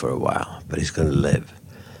limping for a while, but he's going to live.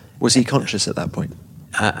 Was he conscious at that point?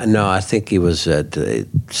 No, I think he was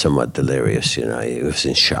somewhat delirious, He was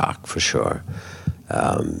in shock for sure.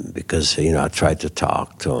 Because, I tried to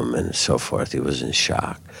talk to him and so forth. He was in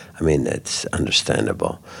shock. It's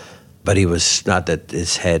understandable. But he was, not that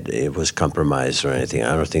his head it was compromised or anything.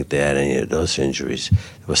 I don't think they had any of those injuries.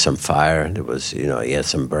 There was some fire. There was, he had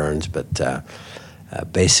some burns. But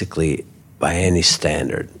basically, by any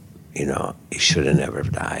standard, he should have never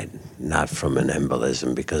died. not from an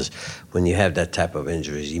embolism, because when you have that type of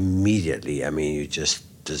injuries, immediately, I mean, you just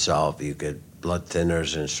dissolve, you get blood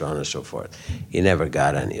thinners and so on and so forth. He never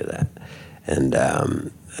got any of that. And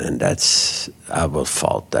that's, I will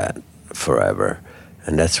fault that forever.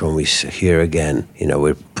 And that's when we hear again,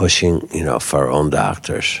 we're pushing, for our own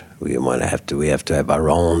doctors. We have to have our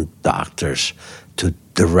own doctors to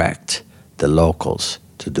direct the locals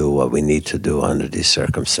to do what we need to do under these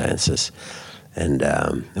circumstances. And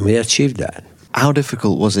we achieved that. How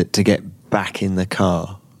difficult was it to get back in the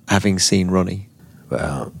car, having seen Ronnie?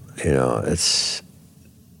 Well,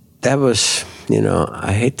 that was,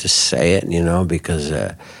 I hate to say it, because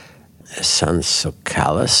it sounds so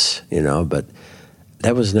callous, but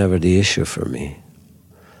that was never the issue for me.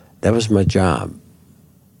 That was my job.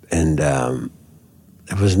 And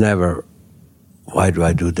it was never, why do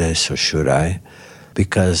I do this or should I?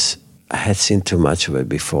 Because I had seen too much of it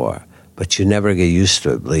before. But you never get used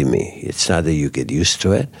to it, believe me. It's not that you get used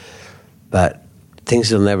to it, but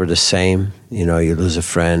things are never the same. You lose a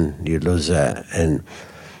friend, and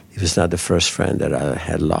he was not the first friend that I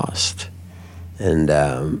had lost. And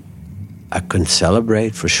I couldn't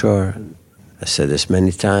celebrate, for sure. I said this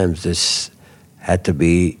many times, this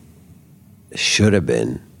should have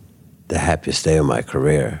been the happiest day of my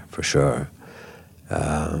career, for sure.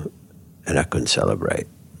 And I couldn't celebrate.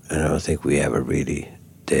 And I don't think we ever really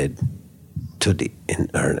did in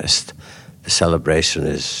earnest. The celebration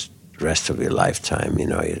is the rest of your lifetime,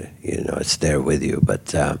 it's there with you. But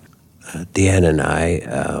Deanne and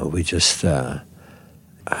I, we just,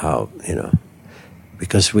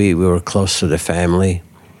 because we were close to the family,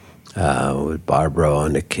 with Barbara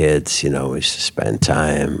and the kids, we used to spend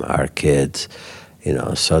time, our kids,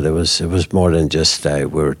 so it was more than just we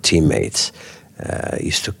were teammates. He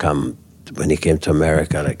used to come, when he came to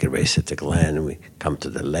America, like a race at the Glen, and we come to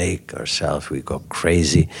the lake ourselves, we go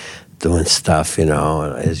crazy doing stuff,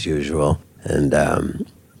 as usual. And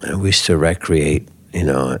we used to recreate,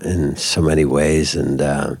 in so many ways,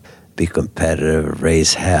 and be competitive,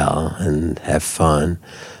 raise hell, and have fun.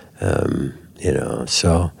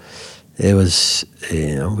 So it was,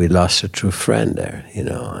 we lost a true friend there,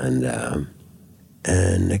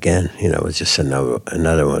 and again, it was just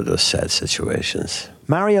another one of those sad situations.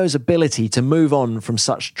 Mario's ability to move on from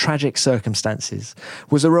such tragic circumstances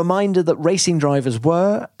was a reminder that racing drivers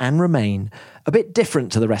were, and remain, a bit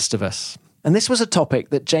different to the rest of us. And this was a topic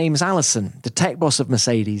that James Allison, the tech boss of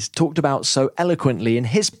Mercedes, talked about so eloquently in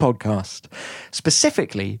his podcast,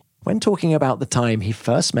 specifically when talking about the time he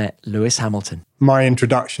first met Lewis Hamilton. My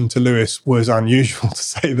introduction to Lewis was unusual, to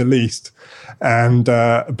say the least, and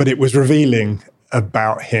but it was revealing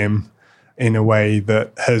about him in a way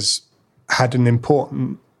that has had an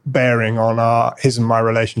important bearing on his and my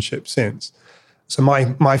relationship since. So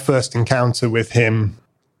my first encounter with him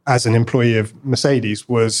as an employee of Mercedes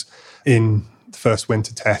was in the first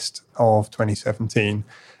winter test of 2017,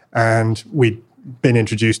 and we'd been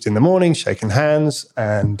introduced in the morning, shaken hands,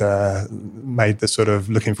 and made the sort of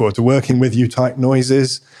looking forward to working with you type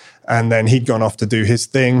noises. And then he'd gone off to do his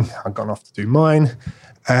thing, I'd gone off to do mine,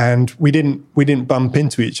 and we didn't bump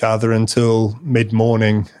into each other until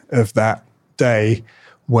mid-morning of that day,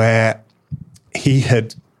 where he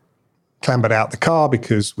had clambered out the car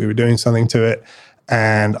because we were doing something to it,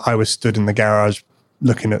 and I was stood in the garage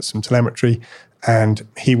looking at some telemetry, and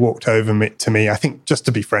he walked over to me, I think just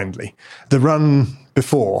to be friendly. The run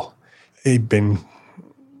before, he'd been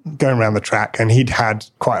going around the track, and he'd had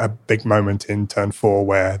quite a big moment in turn 4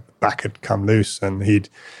 where the back had come loose, and he'd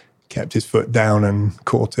kept his foot down and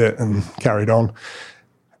caught it and carried on.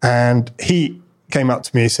 And he came up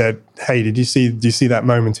to me and said, "Hey, did you see that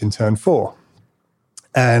moment in turn 4?"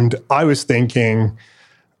 And I was thinking,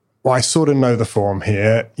 well, I sort of know the form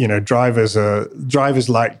here. Drivers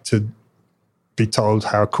like to be told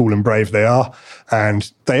how cool and brave they are,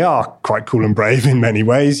 and they are quite cool and brave in many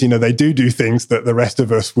ways. They do things that the rest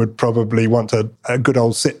of us would probably want a good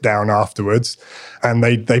old sit down afterwards, and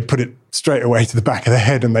they put it straight away to the back of the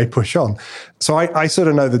head and they push on. So I sort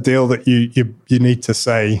of know the deal that you need to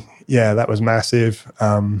say, yeah, that was massive.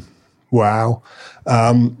 Wow.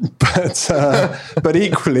 But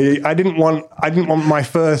equally, I didn't want my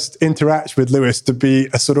first interaction with Lewis to be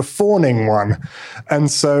a sort of fawning one.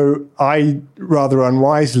 And so I rather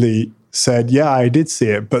unwisely said, yeah, I did see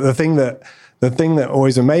it. But the thing that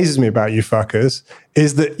always amazes me about you fuckers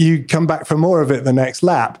is that you come back for more of it the next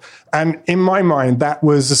lap. And in my mind, that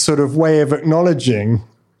was a sort of way of acknowledging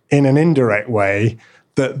in an indirect way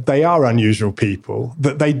that they are unusual people,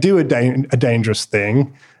 that they do a dangerous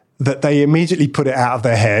thing, that they immediately put it out of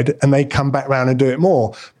their head and they come back round and do it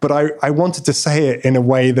more. But I wanted to say it in a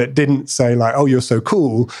way that didn't say like, oh, you're so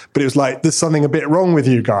cool, but it was like, there's something a bit wrong with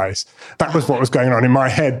you guys. That was what was going on in my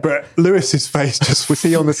head. But Lewis's face just... Was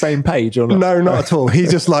he on the same page or not? No, not at all. He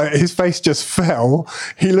just like, his face just fell.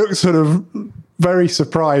 He looked sort of very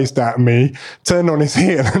surprised at me, turned on his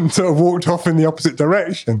heel and sort of walked off in the opposite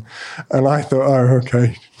direction. And I thought, oh,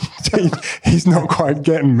 okay, he's not quite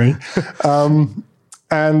getting me.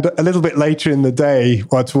 And a little bit later in the day,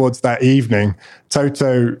 well, towards that evening,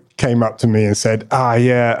 Toto came up to me and said,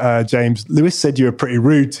 James, Lewis said you were pretty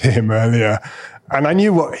rude to him earlier. And I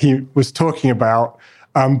knew what he was talking about,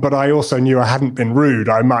 but I also knew I hadn't been rude.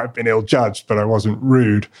 I might have been ill-judged, but I wasn't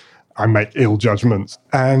rude. I make ill judgments.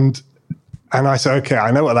 And I said, okay,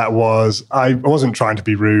 I know what that was. I wasn't trying to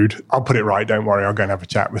be rude. I'll put it right. Don't worry. I'll go and have a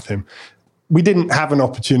chat with him. We didn't have an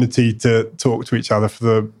opportunity to talk to each other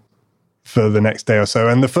for the next day or so.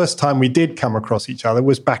 And the first time we did come across each other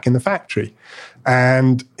was back in the factory.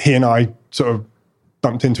 And he and I sort of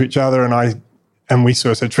bumped into each other, and we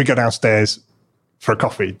sort of said, should we go downstairs for a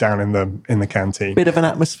coffee down in the canteen? Bit of an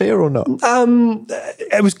atmosphere or not?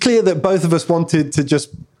 It was clear that both of us wanted to just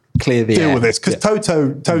clear the deal air. with this, because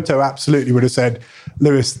Toto absolutely would have said,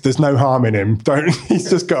 Lewis, there's no harm in him. He's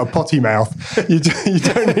just got a potty mouth. You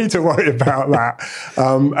don't need to worry about that.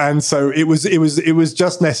 And so it was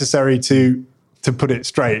just necessary to put it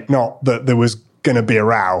straight, not that there was going to be a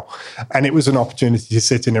row. And it was an opportunity to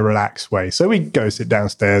sit in a relaxed way. So we go sit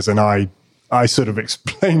downstairs, and I sort of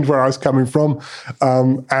explained where I was coming from,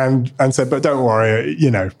 and said, but don't worry,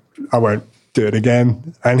 I won't do it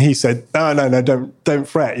again. And he said, no, don't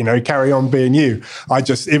fret, carry on being you.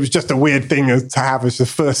 It was just a weird thing to have as the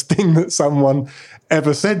first thing that someone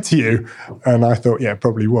ever said to you. And I thought, yeah, it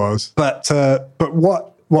probably was. But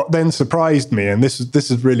what then surprised me, and this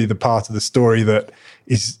is really the part of the story that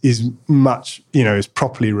is much, is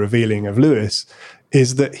properly revealing of Lewis,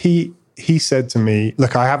 is that he said to me,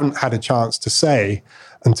 look, I haven't had a chance to say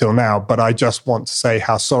until now, but I just want to say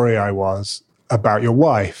how sorry I was about your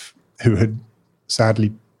wife, who had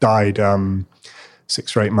sadly died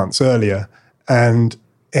 6 or 8 months earlier. And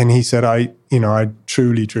he said, I'm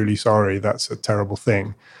truly, truly sorry. That's a terrible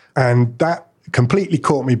thing. And that completely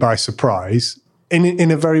caught me by surprise in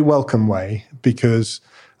a very welcome way, because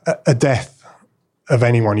a death of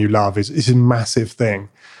anyone you love is a massive thing.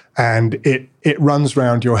 And it runs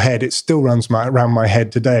round your head. It still runs around my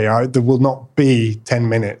head today. There will not be 10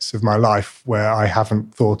 minutes of my life where I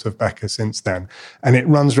haven't thought of Becca since then. And it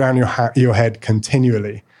runs around your head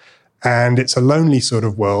continually. And it's a lonely sort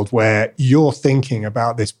of world where you're thinking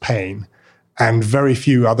about this pain, and very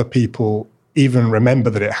few other people even remember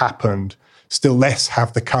that it happened, still less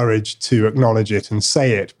have the courage to acknowledge it and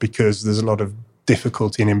say it, because there's a lot of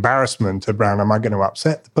difficulty and embarrassment around, am I going to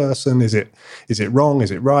upset the person? Is it wrong? Is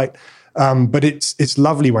it right? But it's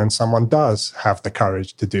lovely when someone does have the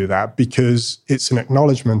courage to do that, because it's an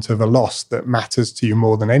acknowledgement of a loss that matters to you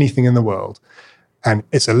more than anything in the world. And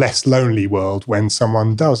it's a less lonely world when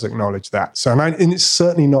someone does acknowledge that. So, and it's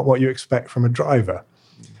certainly not what you expect from a driver.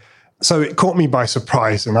 So it caught me by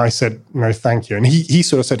surprise, and I said, no, thank you. And he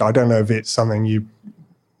sort of said, I don't know if it's something you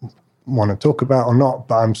want to talk about or not,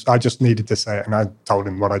 but I just needed to say it. And I told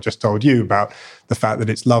him what I just told you about the fact that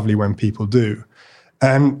it's lovely when people do.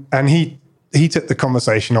 And he took the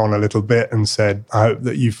conversation on a little bit and said, I hope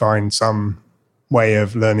that you find some way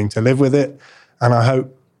of learning to live with it. And I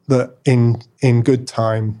hope that in good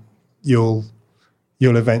time, you'll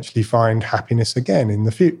eventually find happiness again in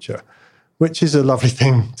the future, which is a lovely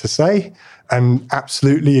thing to say. And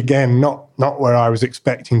absolutely, again, not where I was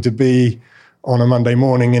expecting to be on a Monday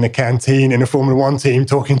morning in a canteen in a Formula One team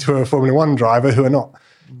talking to a Formula One driver, who are not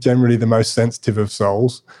generally the most sensitive of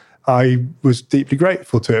souls. I was deeply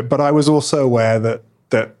grateful to it, but I was also aware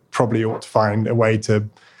that probably ought to find a way to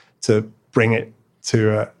bring it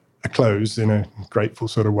to a close in a grateful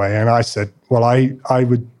sort of way. And I said, well, I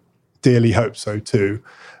would dearly hope so too,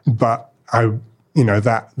 but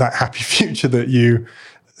that happy future that you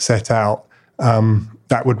set out,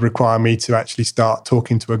 that would require me to actually start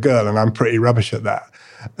talking to a girl, and I'm pretty rubbish at that.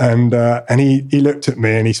 And he looked at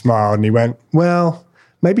me and he smiled and he went, well,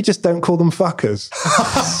 maybe just don't call them fuckers.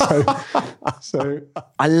 so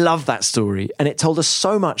I love that story, and it told us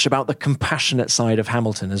so much about the compassionate side of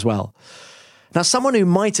Hamilton as well. Now, someone who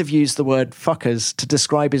might have used the word fuckers to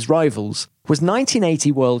describe his rivals was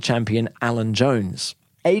 1980 world champion Alan Jones.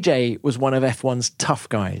 AJ was one of F1's tough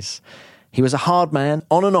guys. He was a hard man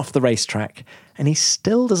on and off the racetrack, and he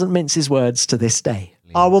still doesn't mince his words to this day.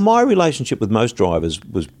 Oh, well, my relationship with most drivers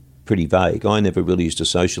was pretty vague. I never really used to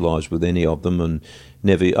socialise with any of them, and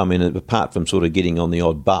never. I mean, apart from sort of getting on the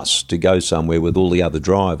odd bus to go somewhere with all the other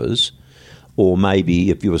drivers, or maybe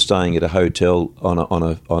if you were staying at a hotel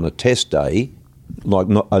on a test day, like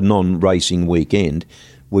a non-racing weekend,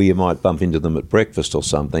 where you might bump into them at breakfast or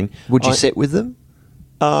something. Would you sit with them?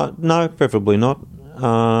 No, preferably not.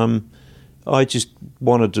 I just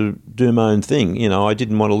wanted to do my own thing. You know, I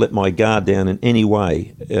didn't want to let my guard down in any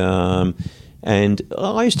way. And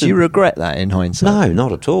I used to. Do you regret that in hindsight? No,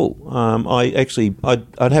 not at all.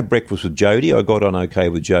 I'd have breakfast with Jody. I got on okay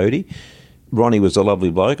with Jody. Ronnie was a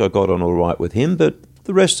lovely bloke. I got on all right with him. But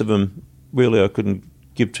the rest of them, really, I couldn't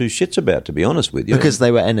give two shits about, to be honest with you. Because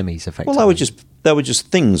they were enemies, effectively. Well, they were just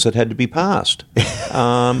things that had to be passed,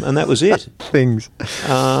 and that was it. Things.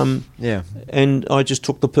 Yeah. And I just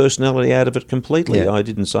took the personality out of it completely. Yeah. I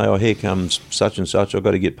didn't say, "Oh, here comes such and such. I've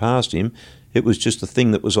got to get past him." It was just a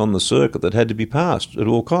thing that was on the circuit that had to be passed at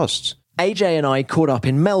all costs. AJ and I caught up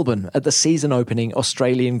in Melbourne at the season-opening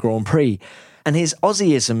Australian Grand Prix, and his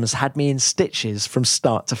Aussieisms had me in stitches from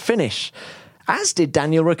start to finish. As did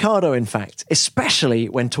Daniel Ricciardo, in fact, especially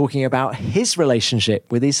when talking about his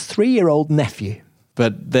relationship with his 3-year-old nephew.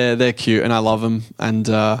 But they're cute and I love them. And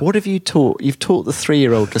what have you taught? You've taught the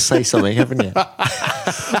 3-year-old to say something, haven't you?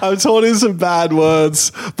 I've taught him some bad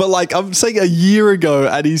words, but like I'm saying a year ago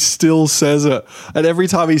and he still says it. And every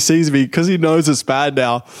time he sees me, because he knows it's bad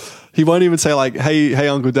now, he won't even say like, hey,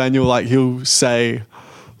 Uncle Daniel, like he'll say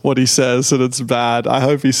what he says and it's bad. I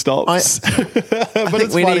hope he stops. But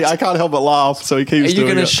it's funny. I can't help but laugh, so he keeps doing it. Are you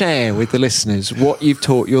going to share with the listeners what you've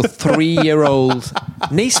taught your 3-year-old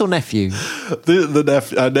niece or nephew?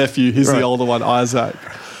 The nephew. He's the older one, Isaac.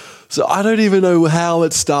 So I don't even know how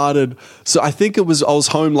it started. So I think I was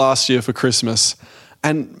home last year for Christmas.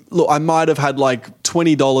 And look, I might have had like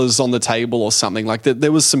 $20 on the table or something. Like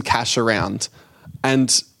there was some cash around.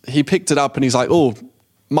 And he picked it up and he's like, "Oh,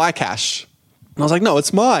 my cash." And I was like, "No,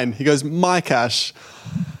 it's mine." He goes, "My cash."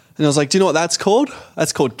 And I was like, "Do you know what that's called?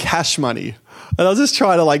 That's called cash money." And I was just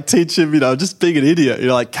trying to like teach him, just being an idiot,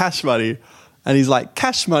 like cash money. And he's like,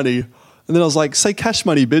 "Cash money." And then I was like, "Say cash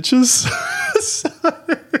money, bitches."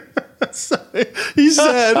 So he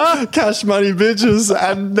said cash money, bitches.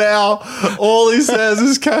 And now all he says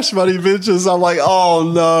is cash money, bitches. I'm like,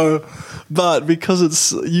 oh no. But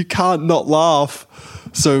because you can't not laugh.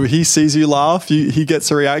 So he sees you laugh, he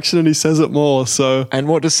gets a reaction and he says it more. So, and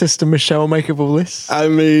what does Sister Michelle make of all this? I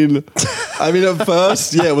mean, at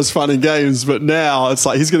first, it was fun and games, but now it's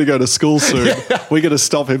like he's going to go to school soon. We're going to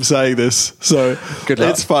stop him saying this. So good luck.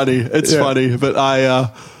 It's funny. It's funny, but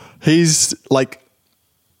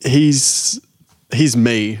he's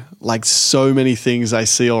me. Like so many things I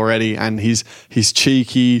see already, and he's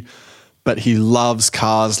cheeky, but he loves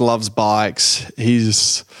cars, loves bikes.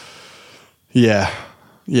 He's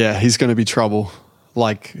going to be trouble.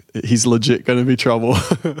 Like, he's legit going to be trouble.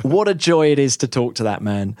 What a joy it is to talk to that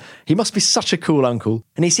man. He must be such a cool uncle,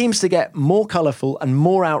 and he seems to get more colourful and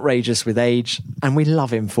more outrageous with age, and we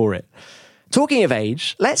love him for it. Talking of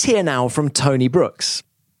age, let's hear now from Tony Brooks.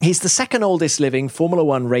 He's the second oldest living Formula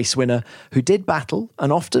One race winner who did battle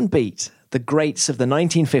and often beat the greats of the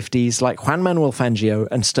 1950s like Juan Manuel Fangio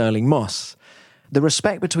and Stirling Moss. The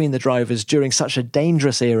respect between the drivers during such a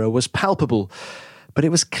dangerous era was palpable, but it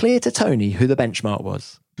was clear to Tony who the benchmark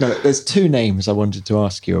was. No, there's two names I wanted to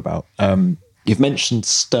ask you about. You've mentioned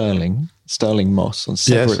Stirling Moss on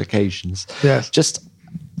several occasions. Yes. Just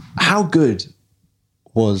how good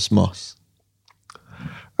was Moss?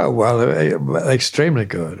 Oh, well, extremely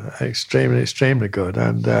good. Extremely good.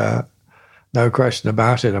 And no question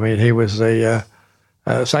about it. I mean, he was the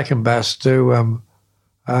second best to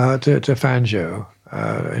Fangio,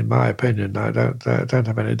 in my opinion. I don't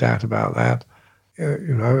have any doubt about that.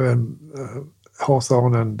 And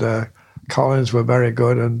Hawthorne and Collins were very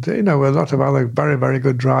good, and a lot of other very, very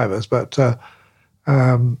good drivers. But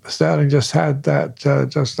Stirling just had that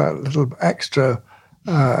little extra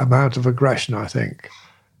amount of aggression, I think,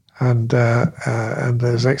 and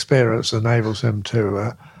his experience enables him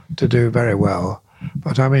to do very well.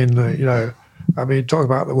 But I mean, talk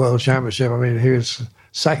about the World Championship. I mean, he was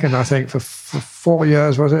second, I think, for 4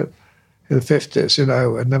 years, was it? In the 50s,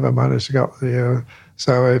 and never managed to get the.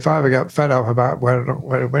 So if I ever get fed up about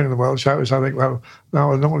winning the World Championships, I think, well,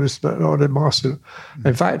 no, nor did Moss.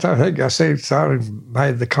 In fact, I think I see Stirling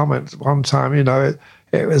made the comment one time.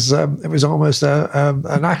 It was almost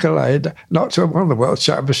an accolade not to have won the World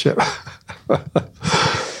Championship.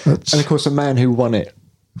 And of course, a man who won it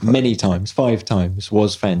many times, 5 times,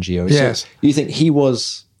 was Fangio. Yes. So you think he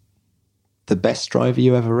was the best driver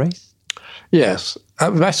you ever raced? Yes.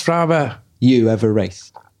 Best driver you ever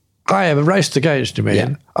raced? I have raced against him,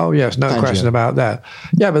 Ian. Yeah. Oh, yes, no question about that.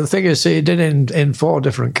 Yeah, but the thing is, he did it in 4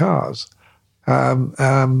 different cars. Yes,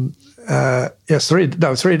 3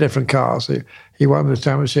 different cars. He won the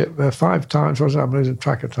championship 5 times, wasn't it? I'm losing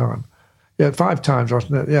track of time. Yeah, 5 times,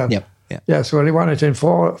 wasn't it? Yeah. Yep. Yeah, so he won it in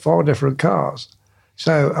 4 different cars.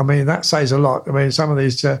 So, I mean, that says a lot. I mean, some of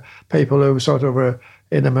these people who sort of were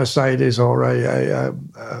in a Mercedes or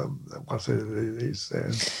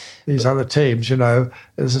these other teams, you know,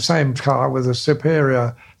 it's the same car with a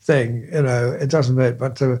superior thing, you know, it doesn't it?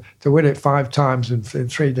 But to win it 5 times in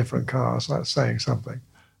 3 different cars, that's saying something.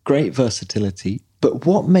 Great versatility. But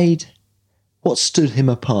what stood him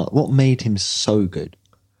apart? What made him so good?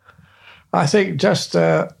 I think just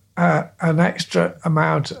an extra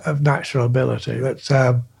amount of natural ability.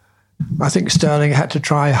 That I think Stirling had to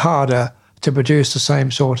try harder to produce the same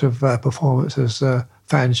sort of performance as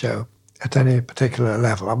Fangio at any particular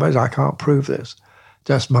level. I mean, I can't prove this,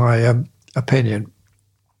 just my opinion.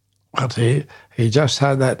 But he just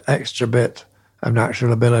had that extra bit of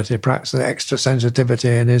natural ability, perhaps the extra sensitivity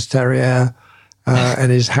in his terrier, in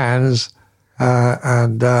his hands,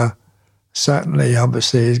 and certainly,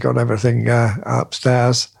 obviously, he's got everything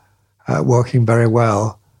upstairs working very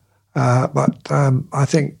well. But I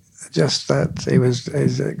think just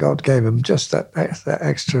that God gave him just that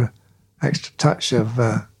extra touch of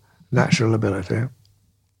natural ability.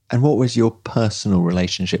 And what was your personal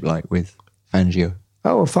relationship like with Fangio?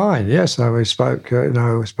 Oh, fine. Yes, we spoke.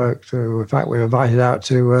 In fact, we were invited out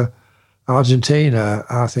to Argentina.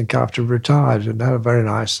 I think after retired, and had a very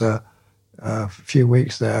nice few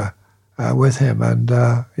weeks there with him. And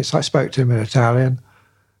I spoke to him in Italian,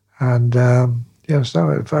 and so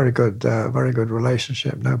a very good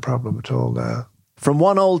relationship. No problem at all there. From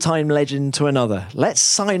one old-time legend to another, let's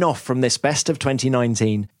sign off from this best of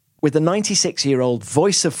 2019 with the 96-year-old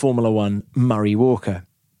voice of Formula One, Murray Walker.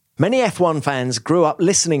 Many F1 fans grew up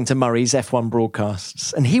listening to Murray's F1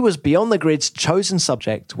 broadcasts, and he was Beyond the Grid's chosen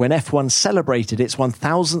subject when F1 celebrated its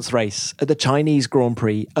 1,000th race at the Chinese Grand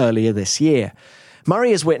Prix earlier this year.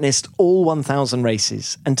 Murray has witnessed all 1,000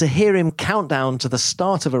 races, and to hear him count down to the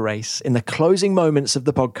start of a race in the closing moments of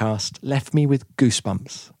the podcast left me with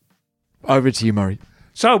goosebumps. Over to you, Murray.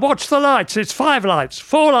 So watch the lights. It's 5 lights,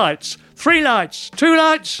 4 lights, 3 lights, 2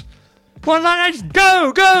 lights, 1 light.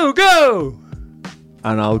 Go, go, go!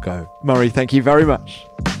 And I'll go. Murray, thank you very much.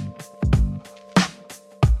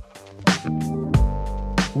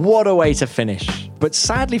 What a way to finish. But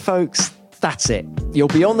sadly, folks, that's it. Your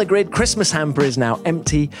Beyond the Grid Christmas hamper is now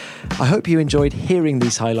empty. I hope you enjoyed hearing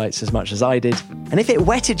these highlights as much as I did. And if it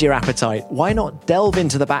whetted your appetite, why not delve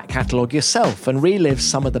into the back catalogue yourself and relive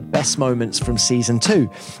some of the best moments from Season 2?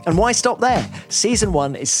 And why stop there? Season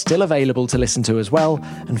 1 is still available to listen to as well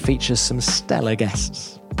and features some stellar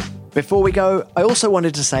guests. Before we go, I also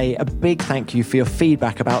wanted to say a big thank you for your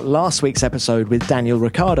feedback about last week's episode with Daniel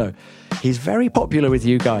Ricciardo. He's very popular with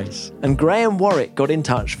you guys, and Graham Warwick got in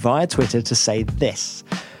touch via Twitter to say this.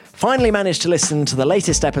 Finally managed to listen to the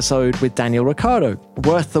latest episode with Daniel Ricciardo.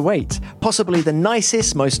 Worth the wait. Possibly the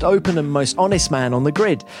nicest, most open and most honest man on the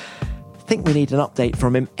grid. Think we need an update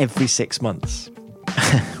from him every 6 months.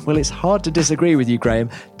 Well, it's hard to disagree with you, Graham.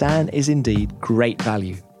 Dan is indeed great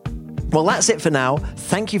value. Well, that's it for now.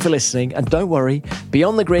 Thank you for listening. And don't worry,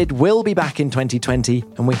 Beyond the Grid will be back in 2020,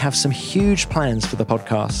 and we have some huge plans for the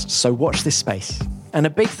podcast, so watch this space. And a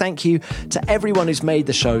big thank you to everyone who's made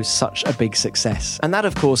the show such a big success. And that,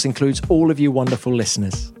 of course, includes all of you wonderful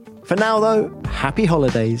listeners. For now, though, happy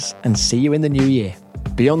holidays and see you in the new year.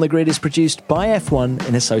 Beyond the Grid is produced by F1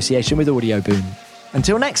 in association with Audio Boom.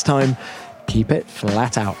 Until next time, keep it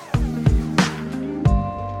flat out.